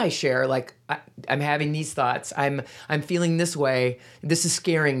say, you and I share, like, I'm having these thoughts, I'm feeling this way, this is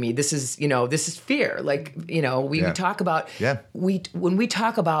scaring me, this is fear, like, we talk about, when we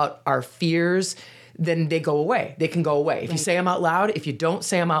talk about our fears, then they go away, they can go away. If you say them out loud, if you don't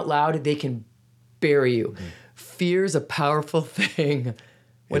say them out loud, they can bury you. Fear's a powerful thing.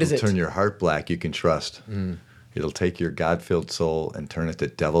 What is it? It'll turn your heart black, you can trust. It'll take your God-filled soul and turn it to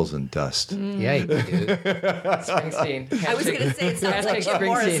devils and dust. Yeah, you do. Springsteen. I was going to say it sounds like Jim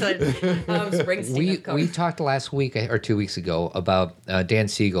Morrison. Springsteen. We talked last week or 2 weeks ago about Dan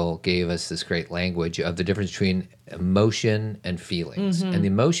Siegel gave us this great language of the difference between emotion and feelings. And the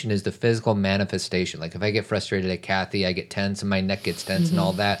emotion is the physical manifestation. Like if I get frustrated at Cathy, I get tense and my neck gets tense and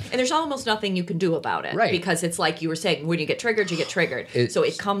all that. And there's almost nothing you can do about it. Right. Because it's like you were saying, when you get triggered, you get triggered. So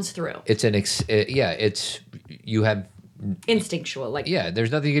it comes through. It's you have instinctual, like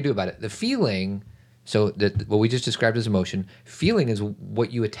there's nothing you can do about it. The feeling, what we just described as emotion, feeling is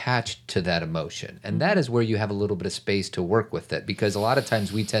what you attach to that emotion, and that is where you have a little bit of space to work with it, because a lot of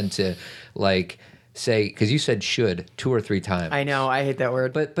times we tend to say, because you said should 2 or 3 times. I know, I hate that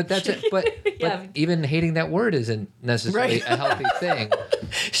word. But that's it. But even hating that word isn't necessarily a healthy thing.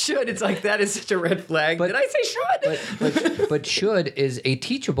 Should, it's like, that is such a red flag. Did I say should? But should is a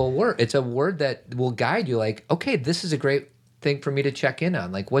teachable word. It's a word that will guide you, like, okay, this is a great thing for me to check in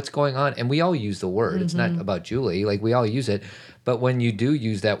on, like what's going on. And we all use the word. It's not about Julie, like we all use it. But when you do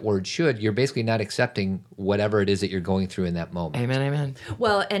use that word should, you're basically not accepting whatever it is that you're going through in that moment. Amen.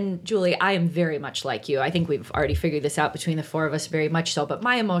 Well, and Julie, I am very much like you. I think we've already figured this out between the 4 of us, very much so. But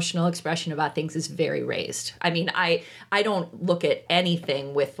my emotional expression about things is very raised. I mean, I don't look at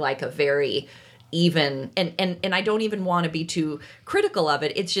anything with like a very even, and I don't even want to be too critical of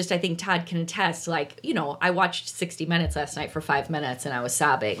it. It's just, I think Todd can attest, like, I watched 60 Minutes last night for 5 minutes and I was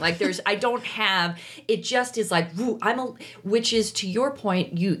sobbing. Like I don't have, it just is like, which is, to your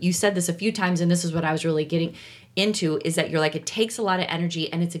point, you said this a few times, and this is what I was really getting into, is that you're like, it takes a lot of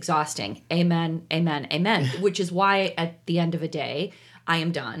energy and it's exhausting. Amen, amen, amen. Which is why at the end of a day, I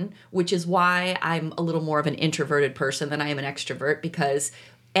am done, which is why I'm a little more of an introverted person than I am an extrovert, because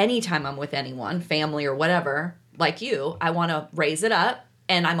anytime I'm with anyone, family or whatever, like you, I want to raise it up,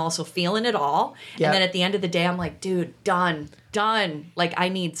 and I'm also feeling it all. Yep. And then at the end of the day, I'm like, dude, done. Like I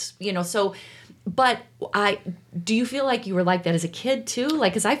need, so, but do you feel like you were like that as a kid too?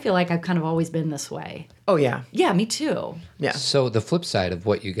 Like, cause I feel like I've kind of always been this way. Oh yeah. Yeah, me too. Yeah. So the flip side of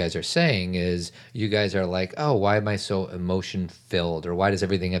what you guys are saying is you guys are like, oh, why am I so emotion filled? Or why does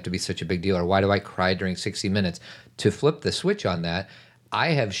everything have to be such a big deal? Or why do I cry during 60 minutes? To flip the switch on that,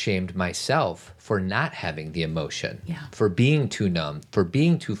 I have shamed myself for not having the emotion, for being too numb, for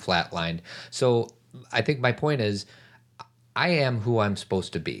being too flatlined. So I think my point is, I am who I'm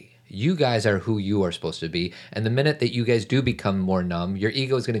supposed to be. You guys are who you are supposed to be. And the minute that you guys do become more numb, your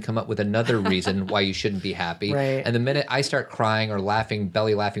ego is going to come up with another reason why you shouldn't be happy. Right. And the minute I start crying or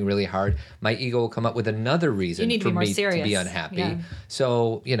belly laughing really hard, my ego will come up with another reason for me to be unhappy. Yeah.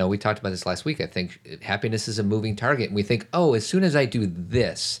 So, we talked about this last week. I think happiness is a moving target. And we think, oh, as soon as I do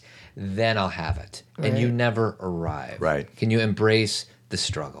this, then I'll have it. Right. And you never arrive. Right. Can you embrace the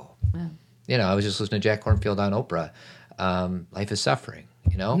struggle? Yeah. I was just listening to Jack Kornfield on Oprah. Life is suffering.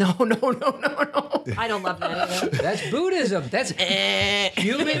 No. I don't love that either. That's Buddhism. That's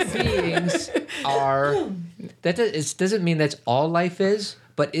human beings are. That doesn't mean that's all life is,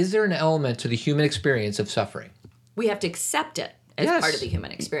 but is there an element to the human experience of suffering? We have to accept it as part of the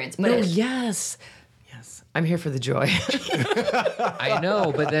human experience. But yes. I'm here for the joy. I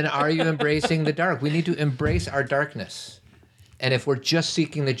know, but then are you embracing the dark? We need to embrace our darkness. And if we're just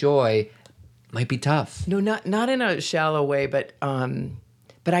seeking the joy, it might be tough. No, not in a shallow way, but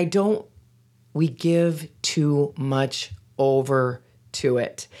I don't. We give too much over to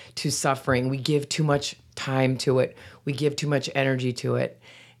it, to suffering. We give too much time to it. We give too much energy to it.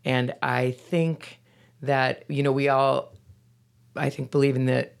 And I think that, we all, believe in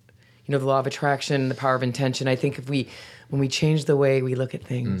the law of attraction, the power of intention. I think when we change the way we look at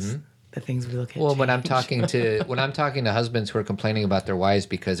things, the things we look at. Well, change. when I'm talking to husbands who are complaining about their wives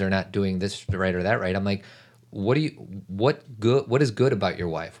because they're not doing this right or that right, I'm like, what is good about your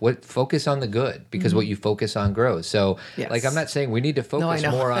wife? Focus on the good, because what you focus on grows. So Yes. I'm not saying we need to focus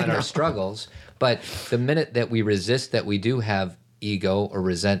more on our struggles, but the minute that we resist that we do have ego or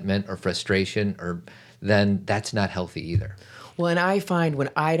resentment or frustration, then that's not healthy either. Well, and I find when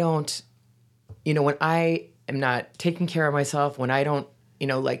I don't, when I am not taking care of myself, when I don't,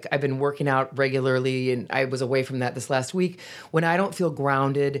 like I've been working out regularly and I was away from that this last week, when I don't feel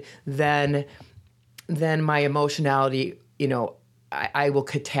grounded, then my emotionality, I will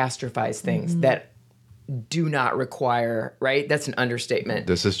catastrophize things that do not require, right? That's an understatement.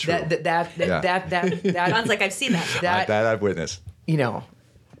 This is true. That Sounds like I've seen that. That I've witnessed. The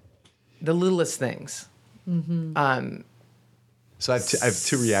littlest things. So I have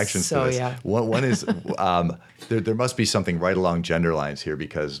two reactions to this. Yeah. One is there must be something right along gender lines here,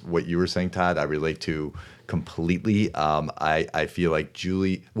 because what you were saying, Todd, I relate to completely. I feel like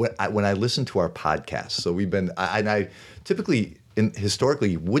Julie, when I listen to our podcasts, so I typically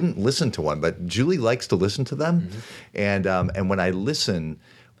historically wouldn't listen to one, but Julie likes to listen to them. And when I listen,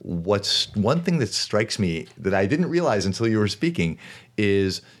 what's one thing that strikes me that I didn't realize until you were speaking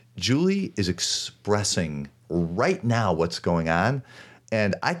is Julie is expressing right now what's going on.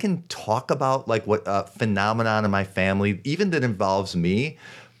 And I can talk about like what phenomenon in my family, even that involves me,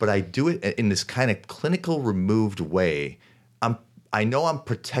 but I do it in this kind of clinical, removed way. I know I'm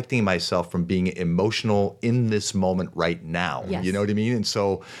protecting myself from being emotional in this moment right now. Yes. You know what I mean? And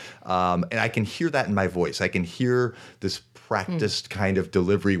so, and I can hear that in my voice. I can hear this practiced kind of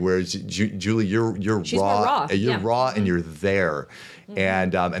delivery, whereas Julie, you're She's raw. more raw. You're Yeah. raw and you're there.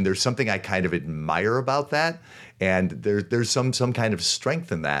 And there's something I kind of admire about that. And there's some kind of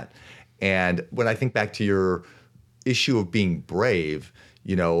strength in that. And when I think back to your issue of being brave,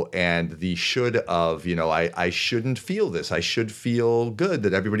 and the should of, I shouldn't feel this. I should feel good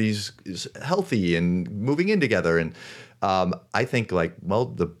that everybody's is healthy and moving in together. And I think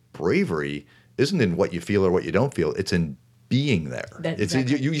the bravery isn't in what you feel or what you don't feel. It's in being there. It's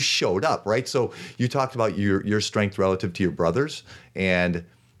exactly. you showed up, right? So you talked about your strength relative to your brothers, and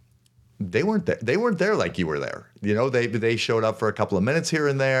they weren't there. They weren't there like you were there. They showed up for a couple of minutes here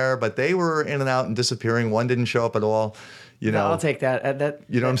and there, but they were in and out and disappearing. One didn't show up at all. I'll take that.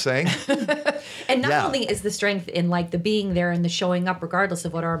 You know what I'm saying? And not only is the strength in like the being there and the showing up regardless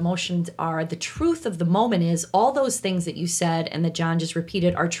of what our emotions are, the truth of the moment is all those things that you said and that John just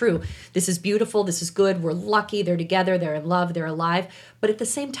repeated are true. This is beautiful. This is good. We're lucky. They're together. They're in love. They're alive. But at the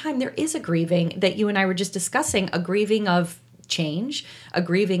same time, there is a grieving that you and I were just discussing, a grieving of change, a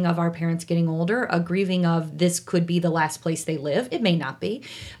grieving of our parents getting older, a grieving of this could be the last place they live. It may not be.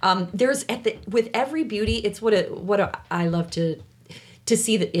 There's with every beauty, it's what I love to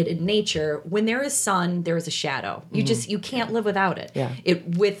see that it in nature. When there is sun, there is a shadow. You can't live without it. Yeah.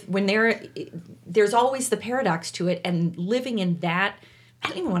 There's always the paradox to it, and living in that, I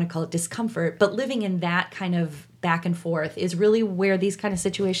don't even want to call it discomfort, but living in that kind of back and forth is really where these kind of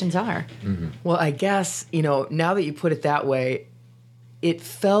situations are. Mm-hmm. Well, I guess, now that you put it that way, it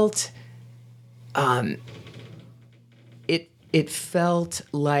felt, it felt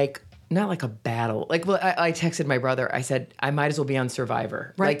like, not like a battle. Like, well, I texted my brother. I said, I might as well be on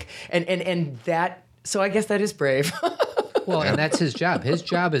Survivor. Right. Like, and that, so I guess that is brave. Well, and that's his job. His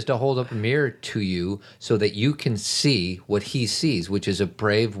job is to hold up a mirror to you so that you can see what he sees, which is a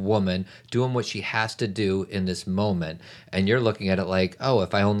brave woman doing what she has to do in this moment. And you're looking at it like, oh,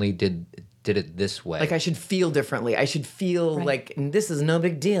 if I only did it this way. Like I should feel differently. I should feel like this is no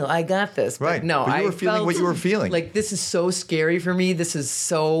big deal. I got this. But Right. no, But you were I feeling felt what you were feeling. Like this is so scary for me. This is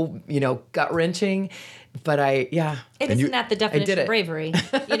so, gut wrenching. But And isn't that the definition of bravery?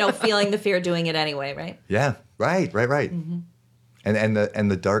 Feeling the fear, doing it anyway, right? Yeah. Right. Mm-hmm.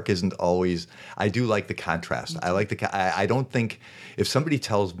 And the dark isn't always. I do like the contrast. I like I don't think if somebody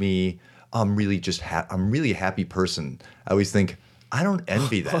tells me I'm really a happy person, I always think I don't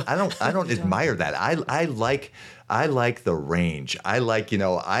envy that. I don't admire that. I like the range. I like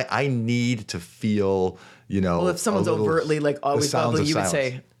I need to feel well, if someone's overtly like always bubbly, you would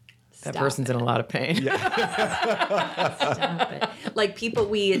say That person's in a lot of pain. Stop it. Like people,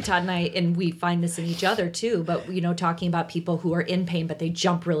 Todd and I, and we find this in each other too, but, talking about people who are in pain, but they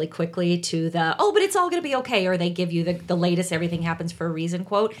jump really quickly to but it's all going to be okay. Or they give you the latest, everything happens for a reason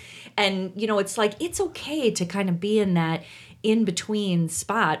quote. And, it's like, it's okay to kind of be in that in-between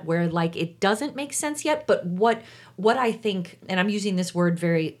spot where like it doesn't make sense yet. But what I think, and I'm using this word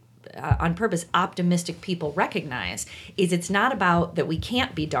very on purpose, optimistic people recognize is it's not about that we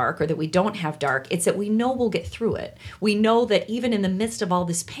can't be dark or that we don't have dark. It's that we know we'll get through it. We know that even in the midst of all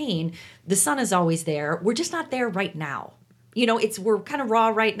this pain, the sun is always there. We're just not there right now. We're kind of raw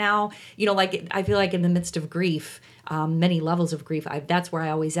right now. Like I feel like in the midst of grief, many levels of grief, that's where I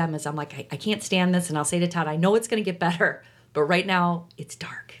always am. Is I'm like, I can't stand this, and I'll say to Todd, I know it's going to get better, but right now it's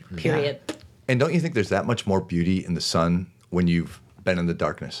dark. Period. Yeah. And don't you think there's that much more beauty in the sun when you've been in the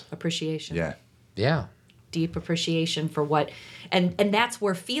darkness? Appreciation. Yeah. Deep appreciation for what, and that's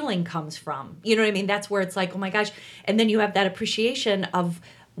where feeling comes from. You know what I mean? That's where it's like, oh my gosh. And then you have that appreciation of,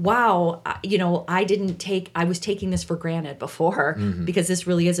 wow, I was taking this for granted before because this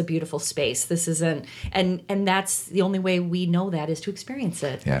really is a beautiful space. This isn't, and that's the only way we know that is to experience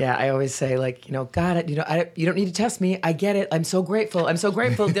it. Yeah, I always say got it. You don't need to test me. I get it. I'm so grateful. I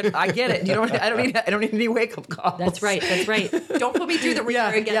get it. I don't need any wake up calls. That's right. Don't put me through the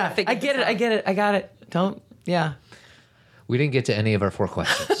ringer again. Yeah. I get it. I got it. Don't. Yeah. We didn't get to any of our 4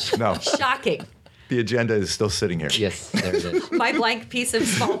 questions. No. Shocking. The agenda is still sitting here. Yes, there it is. My blank piece of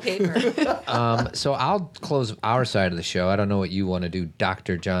small paper. So I'll close our side of the show. I don't know what you want to do,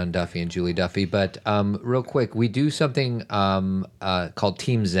 Dr. John Duffy and Julie Duffy, but real quick, we do something called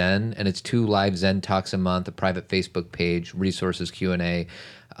Team Zen, and it's 2 live Zen talks a month, a private Facebook page, resources, Q&A,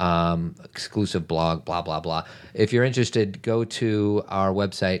 exclusive blog, blah, blah, blah. If you're interested, go to our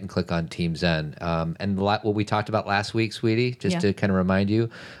website and click on Team Zen. And what we talked about last week, sweetie, just to kind of remind you,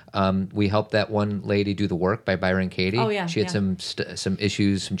 we helped that one lady do the work by Byron Katie. Oh, yeah. She had some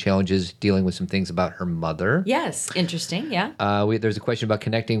issues, some challenges dealing with some things about her mother. Yes. Interesting. Yeah. There's a question about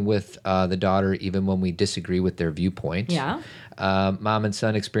connecting with the daughter even when we disagree with their viewpoint. Yeah. Mom and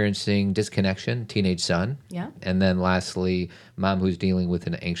son experiencing disconnection, teenage son. Yeah. And then lastly, mom who's dealing with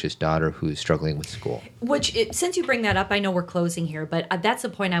an anxious daughter who's struggling with school. Since you bring that up, I know we're closing here, but that's the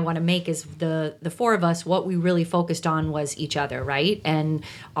point I want to make is the 4 of us, what we really focused on was each other, right? And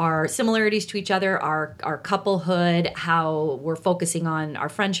our similarities to each other, our couplehood, how we're focusing on our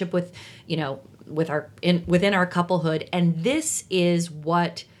friendship with, within our couplehood. And this is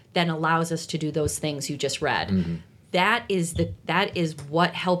what then allows us to do those things you just read. Mm-hmm. That is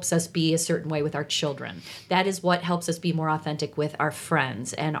what helps us be a certain way with our children. That is what helps us be more authentic with our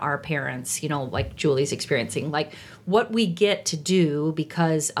friends and our parents, like Julie's experiencing. Like what we get to do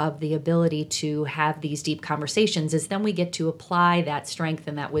because of the ability to have these deep conversations is then we get to apply that strength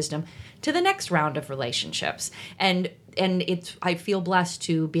and that wisdom to the next round of relationships. And I feel blessed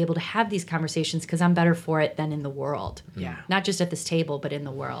to be able to have these conversations because I'm better for it than in the world. Yeah. Not just at this table, but in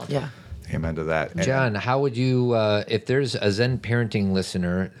the world. Yeah. Amen to that. John, how would you, if there's a Zen Parenting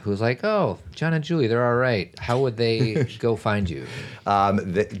listener who's like, oh, John and Julie, they're all right, how would they go find you?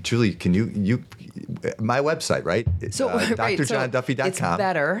 Julie, can you my website, right? So, drjohnduffy.com. It's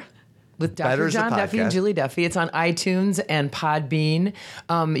better with Dr. Better John Duffy and Julie Duffy. It's on iTunes and Podbean.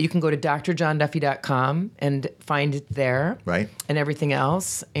 You can go to drjohnduffy.com and find it there. Right. And everything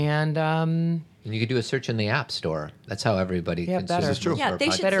else. And And you could do a search in the App Store. That's how everybody consumes better. This is true. Yeah,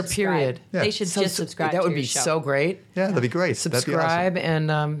 they should better, subscribe. period. Yeah. They should just subscribe. That to would your be show. so great. Yeah, that'd be great. Subscribe That'd be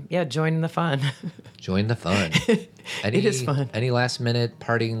awesome. and join the fun. Join the fun. It is fun. Any last minute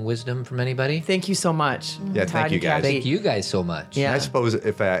parting wisdom from anybody? Thank you so much. Yeah, Todd thank you, and guys. Cathy. Thank you guys so much. Yeah. I suppose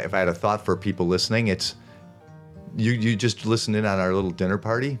if I had a thought for people listening, it's you just listen in on our little dinner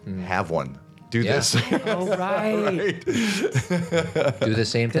party. Have one. Do Yeah. this. Oh, right. Do the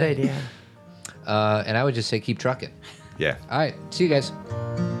same Good thing. idea. And I would just say keep trucking. Yeah. All right. See you guys.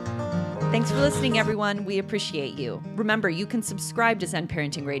 Thanks for listening, everyone. We appreciate you. Remember, you can subscribe to Zen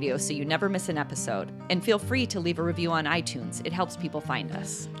Parenting Radio so you never miss an episode. And feel free to leave a review on iTunes. It helps people find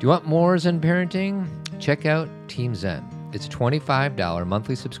us. Do you want more Zen Parenting? Check out Team Zen. It's a $25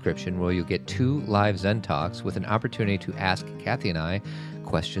 monthly subscription where you'll get 2 live Zen talks with an opportunity to ask Cathy and I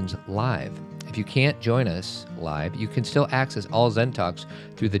questions live. If you can't join us live, you can still access all Zen Talks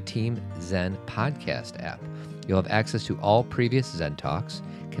through the Team Zen podcast app. You'll have access to all previous Zen Talks,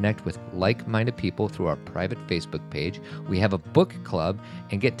 connect with like-minded people through our private Facebook page. We have a book club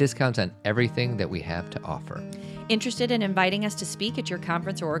and get discounts on everything that we have to offer. Interested in inviting us to speak at your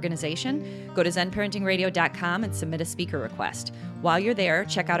conference or organization? Go to zenparentingradio.com and submit a speaker request. While you're there,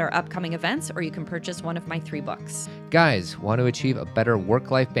 check out our upcoming events, or you can purchase one of my 3 books. Guys, want to achieve a better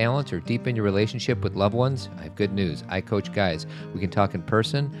work-life balance or deepen your relationship with loved ones? I have good news. I coach guys. We can talk in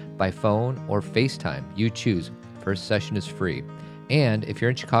person, by phone, or FaceTime. You choose. First session is free. And if you're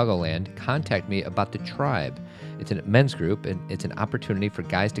in Chicagoland, contact me about the Tribe. It's a men's group, and it's an opportunity for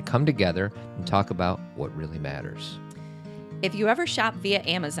guys to come together and talk about what really matters. If you ever shop via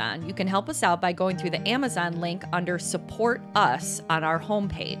Amazon, you can help us out by going through the Amazon link under Support Us on our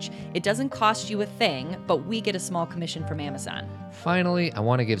homepage. It doesn't cost you a thing, but we get a small commission from Amazon. Finally, I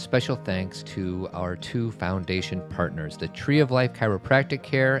want to give special thanks to our 2 foundation partners, the Tree of Life Chiropractic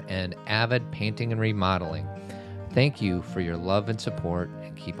Care and Avid Painting and Remodeling. Thank you for your love and support,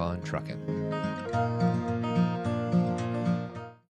 and keep on trucking.